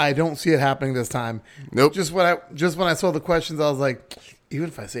 And I don't see it happening this time. Nope. Just when I saw the questions, I was like, even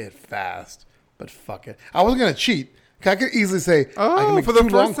if I say it fast, but fuck it. I wasn't going to cheat. I could easily say, I can make for the two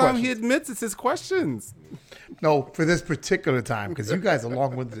long first time, he questions. admits it's his questions. No, for this particular time, because you guys are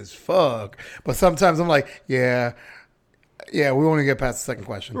long-winded as fuck. But sometimes I'm like, yeah, we won't even get past the second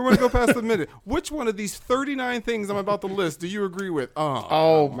question. We're going to go past the minute. Which one of these 39 things I'm about to list do you agree with?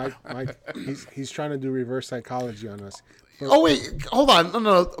 Oh, Mike, he's trying to do reverse psychology on us. oh wait, hold on.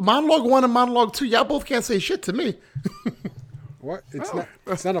 No. Monologue 1 and monologue 2, y'all both can't say shit to me. What?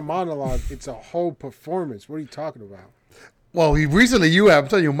 It's not a monologue. It's a whole performance. What are you talking about? Well, you have. I'm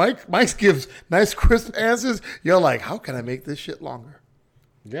telling you, Mike gives nice, crisp answers. You're like, how can I make this shit longer?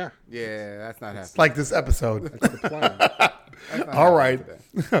 Yeah, Yeah, that's not happening. Like this episode. that's the plan. All right.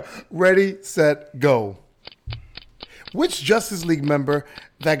 Ready, set, go. Which Justice League member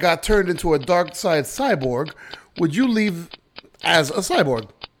that got turned into a dark side cyborg would you leave as a cyborg?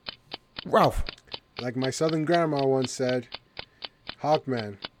 Ralph. Like my southern grandma once said,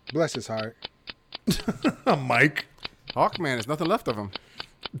 Hawkman, bless his heart. Mike. Hawkman, there's nothing left of him.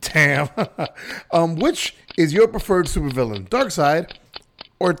 Damn. Which is your preferred supervillain? Darkseid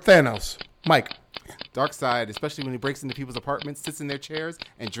or Thanos? Mike. Darkseid, especially when he breaks into people's apartments, sits in their chairs,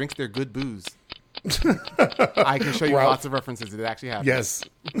 and drinks their good booze. I can show you Ralph. lots of references. It actually happens. Yes.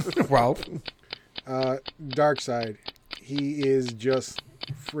 Ralph. Darkseid, he is just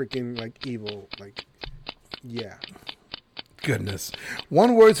freaking like evil. Like, yeah. Goodness.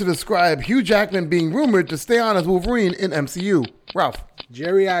 One word to describe Hugh Jackman being rumored to stay on as Wolverine in MCU. Ralph.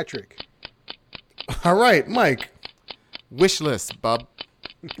 Geriatric. All right, Mike. Wish list, bub.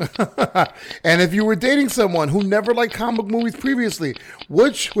 And if you were dating someone who never liked comic movies previously,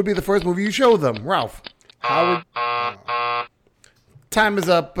 which would be the first movie you show them? Ralph. Howard. Time is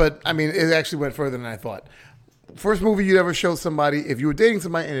up, but I mean, it actually went further than I thought. First movie you'd ever show somebody if you were dating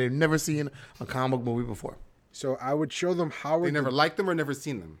somebody and they've never seen a comic movie before. So I would show them Howard. They never liked them or never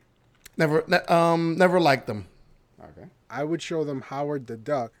seen them. Never liked them. Okay. I would show them Howard the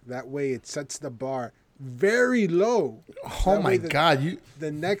Duck. That way, it sets the bar very low. Oh That my way God!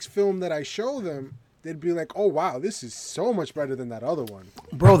 The next film that I show them, they'd be like, "Oh wow, this is so much better than that other one."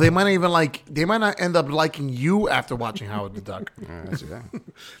 Bro, they might not end up liking you after watching Howard the Duck. That's okay.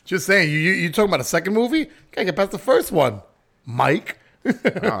 Just saying, you talking about a second movie? Can't get past the first one, Mike.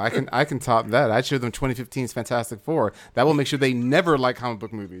 Oh, I can top that. I'd show them 2015's Fantastic Four. That will make sure they never like comic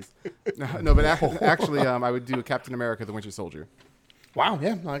book movies. No, but actually, I would do Captain America: The Winter Soldier. Wow,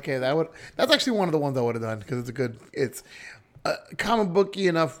 yeah, okay, that's actually one of the ones I would have done because it's comic booky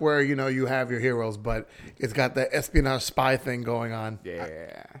enough where you have your heroes, but it's got the espionage spy thing going on.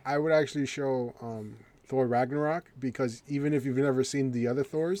 Yeah. I would actually show Thor Ragnarok because even if you've never seen the other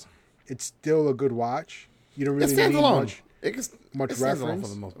Thors, it's still a good watch. You don't It really stands need alone. much It stands alone reference.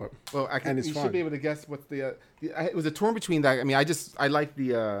 for the most part. Well, And it's you fun. should be able to guess what it was a torn between that. I mean, I like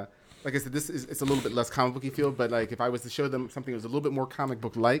the like I said, it's a little bit less comic booky feel, but like if I was to show them something that was a little bit more comic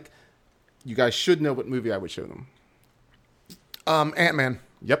book like, you guys should know what movie I would show them. Ant-Man.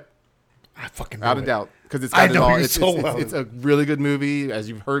 Yep. I fucking Without know a it. doubt, because it's I got it know all. you It's, so it's, well. it's a really good movie. As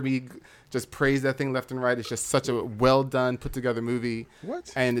you've heard me just praise that thing left and right. It's just such a well done, put together movie.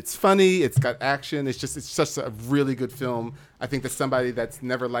 What? And it's funny. It's got action. It's such a really good film. I think that somebody that's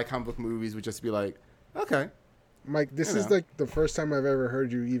never liked comic book movies would just be like, okay. Mike, this You is know. like the first time I've ever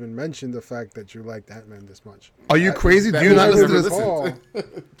heard you even mention the fact that you liked Ant-Man this much. Are you crazy? Do that you means not I've listen to never this?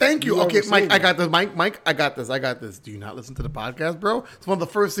 listened. Thank you. You Okay, never Mike, seen I that. got this. Mike, I got this. Do you not listen to the podcast, bro? It's one of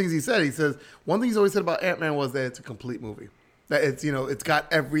the first things he said. He says one thing he's always said about Ant-Man was that it's a complete movie. That it's got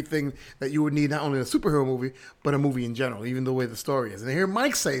everything that you would need, not only in a superhero movie, but a movie in general, even the way the story is. And to hear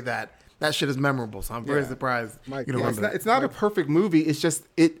Mike say that shit is memorable. So I'm very Yeah. surprised Mike, you don't yeah, remember that. It's not a perfect movie. It's just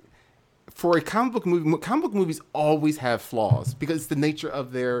for a comic book movie. Comic book movies always have flaws because it's the nature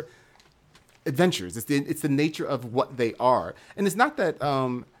of their adventures. It's the nature of what they are, and it's not that.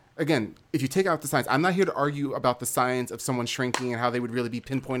 Again, if you take out the science, I'm not here to argue about the science of someone shrinking and how they would really be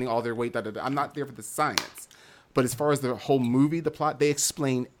pinpointing all their weight. I'm not there for the science, but as far as the whole movie, the plot, they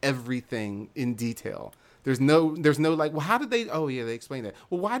explain everything in detail. There's no like, well, how did they? Oh yeah, they explained that.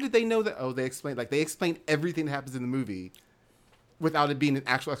 Well, why did they know that? Oh, they explained everything that happens in the movie without it being an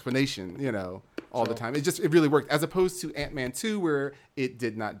actual explanation, all the time. It really worked, as opposed to Ant-Man 2, where it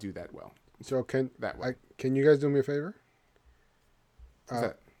did not do that well. So can way. can you guys do me a favor? What's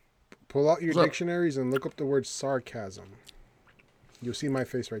that? Pull out your What's up? dictionaries and look up the word sarcasm. You'll see my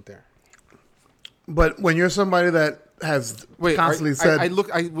face right there. But when you're somebody that has constantly said, I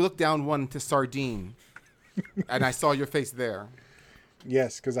looked down one to sardine, and I saw your face there.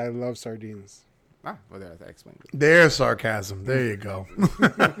 Yes, because I love sardines. Ah, well, there, that explains it. there's sarcasm. There you go.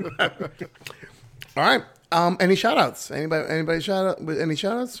 All right. Any shout outs? Anybody shout out with any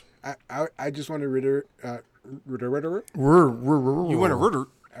shout outs? I just want to reiterate. You want to Riddick?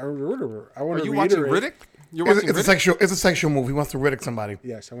 I want Are to you watching reiterate. Riddick? You're watching It's a sexual move. He wants to Riddick somebody.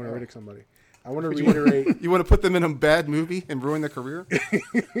 Yes, I want to Riddick somebody. I want to reiterate. You want to put them in a bad movie and ruin their career?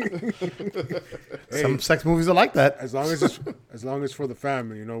 Some sex movies are like that. as long as it's for the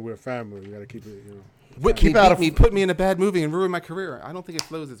family, you know, we're a family. We got to keep it, you know. Whip Keep me, out beat of- me, put me in a bad movie and ruin my career. I don't think it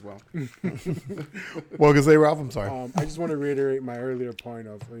flows as well. Well, because they Ralph, I'm sorry. I just want to reiterate my earlier point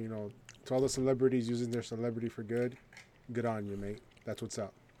of, you know, to all the celebrities using their celebrity for good. Good on you, mate. That's what's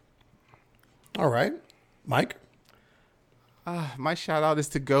up. All right. Mike? My shout out is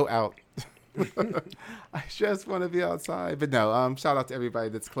to go out. I just want to be outside. But no, shout out to everybody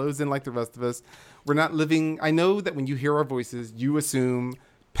that's closed in like the rest of us. We're not living. I know that when you hear our voices, you assume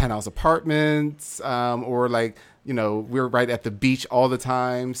penthouse apartments, or like, you know, we're right at the beach all the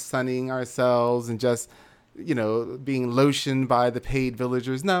time, sunning ourselves and just, you know, being lotioned by the paid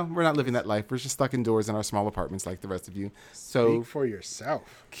villagers. No, we're not living that life. We're just stuck indoors in our small apartments like the rest of you. So Speak for yourself.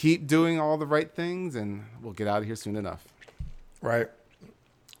 keep doing all the right things and we'll get out of here soon enough. Right.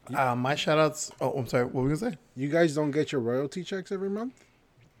 My shout outs. Oh, I'm sorry. What were we going to say? You guys don't get your royalty checks every month?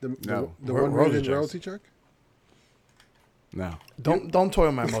 No. The Ro- 1 royalty million checks. royalty check? No. Don't toy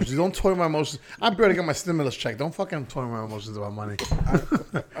with my emotions. Don't toy with my emotions. I barely got my stimulus check. Don't fucking toy with my emotions about money.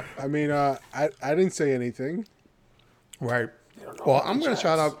 I mean, I didn't say anything. Right. Well, I'm going to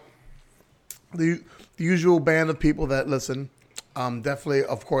shout out the usual band of people that listen. Definitely,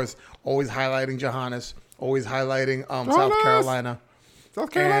 of course, always highlighting Johannes, always highlighting South Carolina.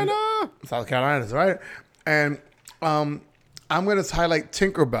 South Carolina. South Carolina, right? And I'm going to highlight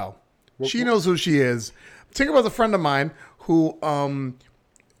Tinkerbell. She knows who she is. Tinkerbell's a friend of mine who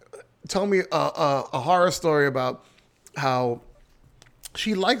told me a horror story about how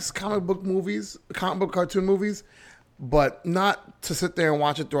she likes comic book cartoon movies, but not to sit there and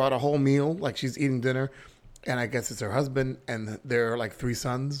watch it throughout a whole meal, like she's eating dinner. And I guess it's her husband, and there are like 3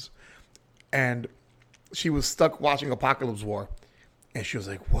 sons. And she was stuck watching Apocalypse War. And she was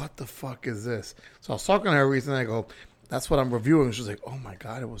like, what the fuck is this? So I was talking to her recently. I go, that's what I'm reviewing. She was like, oh my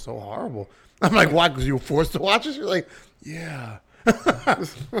God, it was so horrible. I'm like, why? Because you were forced to watch it? She's like, yeah.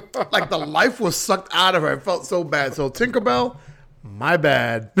 Like the life was sucked out of her. It felt so bad. So Tinkerbell, my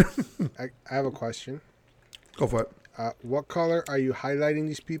bad. I have a question. Go for it. What color are you highlighting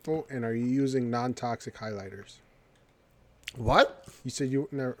these people, and are you using non-toxic highlighters? What? You said you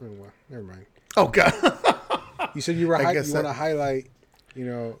never mind. Oh, God. You said you were I you guess want to that- highlight, you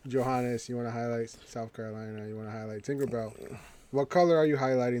know, Johannes. You want to highlight South Carolina. You want to highlight Tinkerbell. What color are you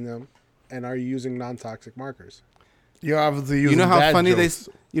highlighting them, and are you using non-toxic markers? You're obviously using You know how dad funny jokes.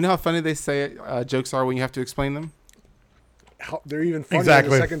 they say jokes are when you have to explain them? They're even funnier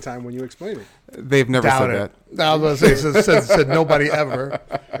Exactly. the second time when you explain it. They've never Doubt said it. I was going to say, said nobody ever.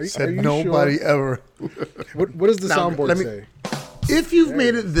 Are Said you nobody sure? ever. What does the Now, soundboard let me- say? If you've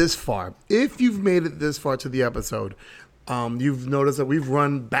made it this far, to the episode, you've noticed that we've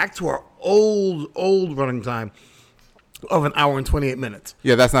run back to our old running time of an hour and 28 minutes. that.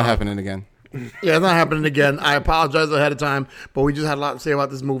 Yeah, that's not happening again. Yeah, it's not happening again. I apologize ahead of time, but we just had a lot to say about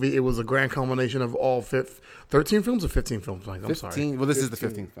this movie. It was a grand culmination of all 13 films or 15 films? Mike? I'm sorry. 15. Well, this is the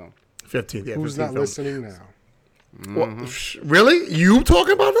 15th film. 15, yeah. Who's 15 not films. listening now? Well, really? You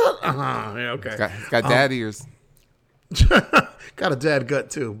talking about that? Yeah, okay. It's got dad ears. Got a dad gut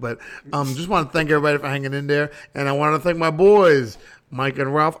too, but just want to thank everybody for hanging in there, and I want to thank my boys, Mike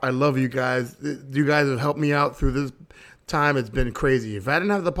and Ralph. I love you guys. You guys have helped me out through this time. It's been crazy. If I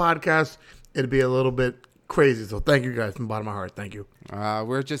didn't have the podcast, it'd be a little bit crazy. So thank you guys from the bottom of my heart. Thank you.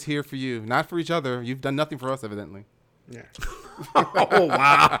 We're just here for you, not for each other. You've done nothing for us, evidently. Yeah. Oh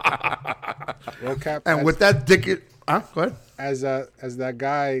wow! Well, Cap, And with that dick, go ahead. as that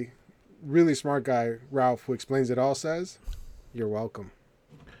guy, really smart guy, Ralph, who explains it all, says, "You're welcome."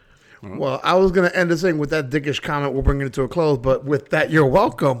 Well, I was going to end this thing with that dickish comment. We'll bring it to a close, but with that, you're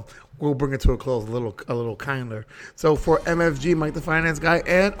welcome. We'll bring it to a close a little kinder. So for MFG, Mike the Finance Guy,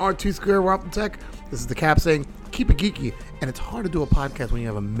 and R2 Square, Ralph the Tech, this is the Cap saying, keep it geeky. And it's hard to do a podcast when you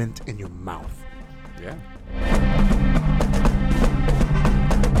have a mint in your mouth. Yeah.